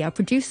course Yuki, our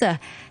producer.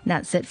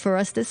 That's it for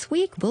us this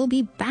week. We'll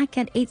be back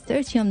at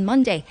 8:30 on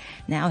Monday.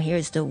 Now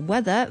here's the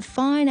weather.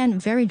 Fine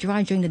and very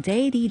dry during the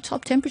day. The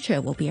top temperature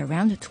will be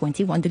around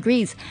 21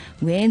 degrees.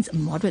 Winds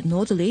moderate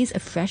northerlies,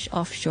 fresh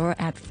offshore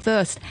at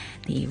first.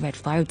 The red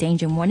fire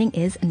danger warning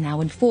is now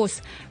in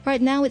force.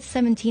 Right now it's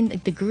 17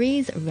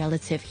 degrees,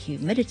 relative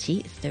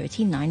humidity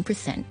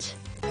 39%.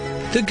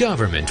 The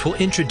government will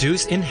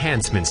introduce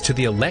enhancements to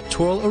the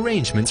electoral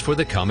arrangements for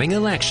the coming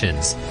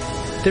elections.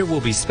 There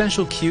will be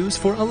special queues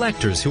for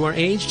electors who are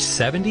aged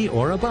 70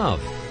 or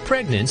above,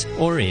 pregnant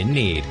or in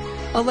need.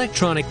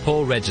 Electronic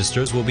poll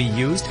registers will be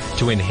used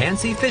to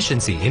enhance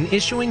efficiency in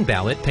issuing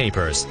ballot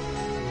papers.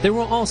 There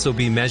will also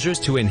be measures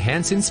to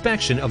enhance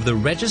inspection of the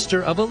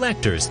register of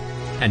electors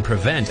and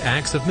prevent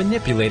acts of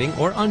manipulating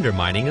or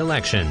undermining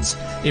elections.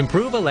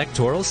 Improve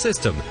electoral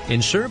system.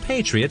 Ensure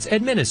patriots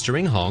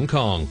administering Hong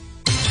Kong.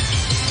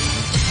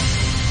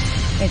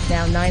 It's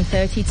now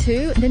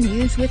 9:32. The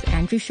news with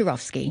Andrew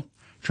Shirovsky.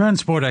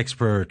 Transport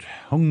expert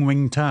Hong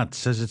Wing-tat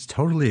says it's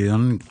totally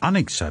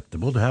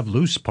unacceptable to have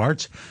loose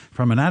parts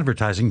from an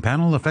advertising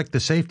panel affect the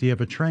safety of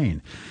a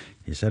train.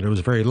 He said it was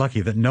very lucky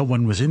that no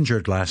one was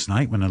injured last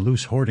night when a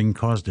loose hoarding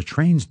caused the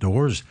train's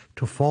doors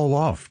to fall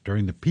off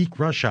during the peak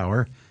rush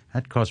hour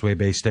at Causeway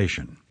Bay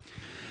Station.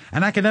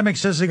 An academic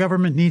says the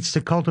government needs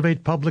to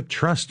cultivate public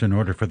trust in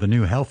order for the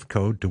new health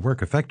code to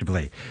work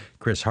effectively.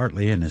 Chris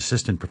Hartley, an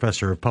assistant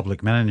professor of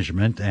public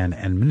management and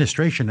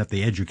administration at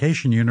the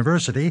Education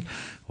University,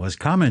 was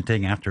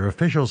commenting after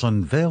officials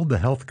unveiled the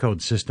health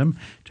code system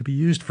to be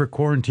used for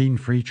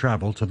quarantine-free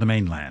travel to the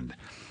mainland.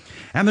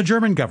 And the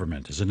German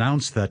government has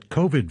announced that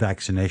COVID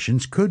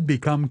vaccinations could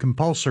become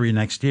compulsory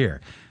next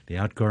year. The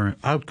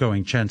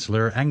outgoing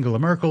Chancellor Angela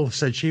Merkel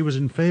said she was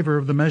in favor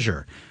of the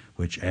measure,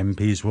 which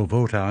MPs will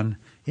vote on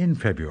in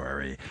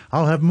February.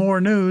 I'll have more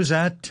news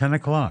at 10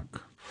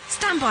 o'clock.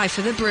 Stand by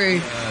for the brew.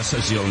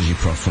 Sociology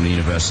prof from the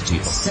university.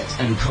 Set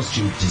and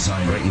costume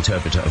designer,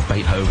 interpreter of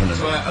Beethoven.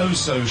 And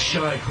so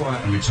shy,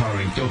 quiet and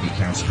retiring doggy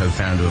counselor,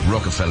 co-founder of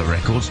Rockefeller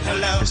Records.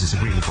 Hello. This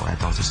is really for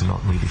adults, it's not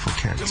really for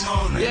kids.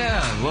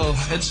 Yeah, well,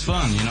 it's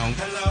fun, you know.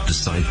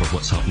 Decipher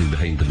what's happening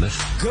behind the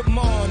myth. Good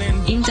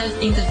morning.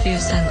 In-depth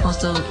interviews and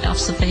also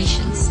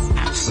observations.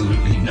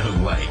 Absolutely no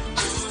way.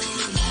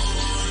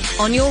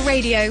 On your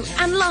radio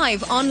and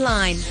live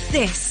online,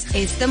 this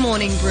is The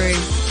Morning Brew.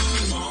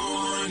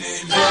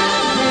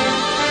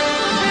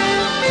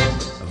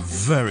 A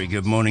very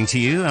good morning to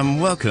you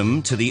and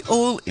welcome to the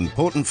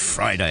all-important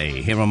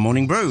Friday here on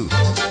Morning Brew.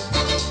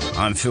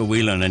 I'm Phil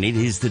Whelan and it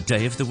is the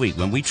day of the week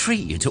when we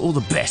treat you to all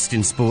the best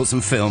in sports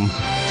and film.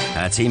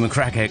 Our team of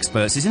crack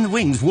experts is in the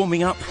wings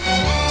warming up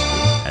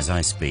as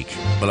I speak.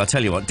 Well, I'll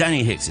tell you what,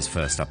 Danny Hicks is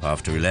first up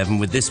after 11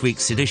 with this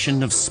week's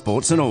edition of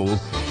Sports and All.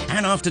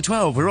 And after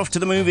 12, we're off to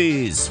the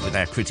movies with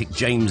our critic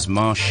James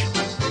Marsh.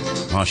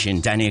 Marshy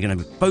and Danny are going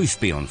to both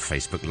be on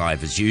Facebook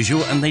Live as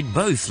usual, and they'd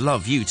both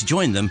love you to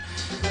join them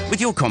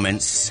with your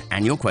comments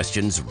and your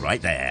questions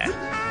right there.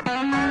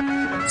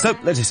 So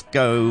let us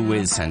go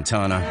with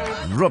Santana,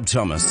 Rob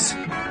Thomas,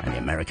 and the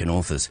American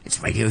Authors.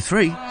 It's Radio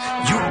 3. You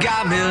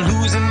got me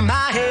losing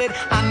my head.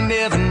 I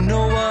never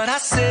know what I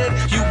said.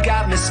 You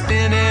got me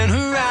spinning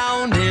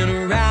around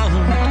and around.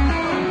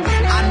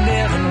 I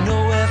never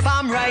know if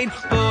I'm right,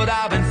 but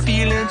I've been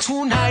feeling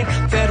tonight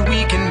that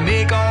we can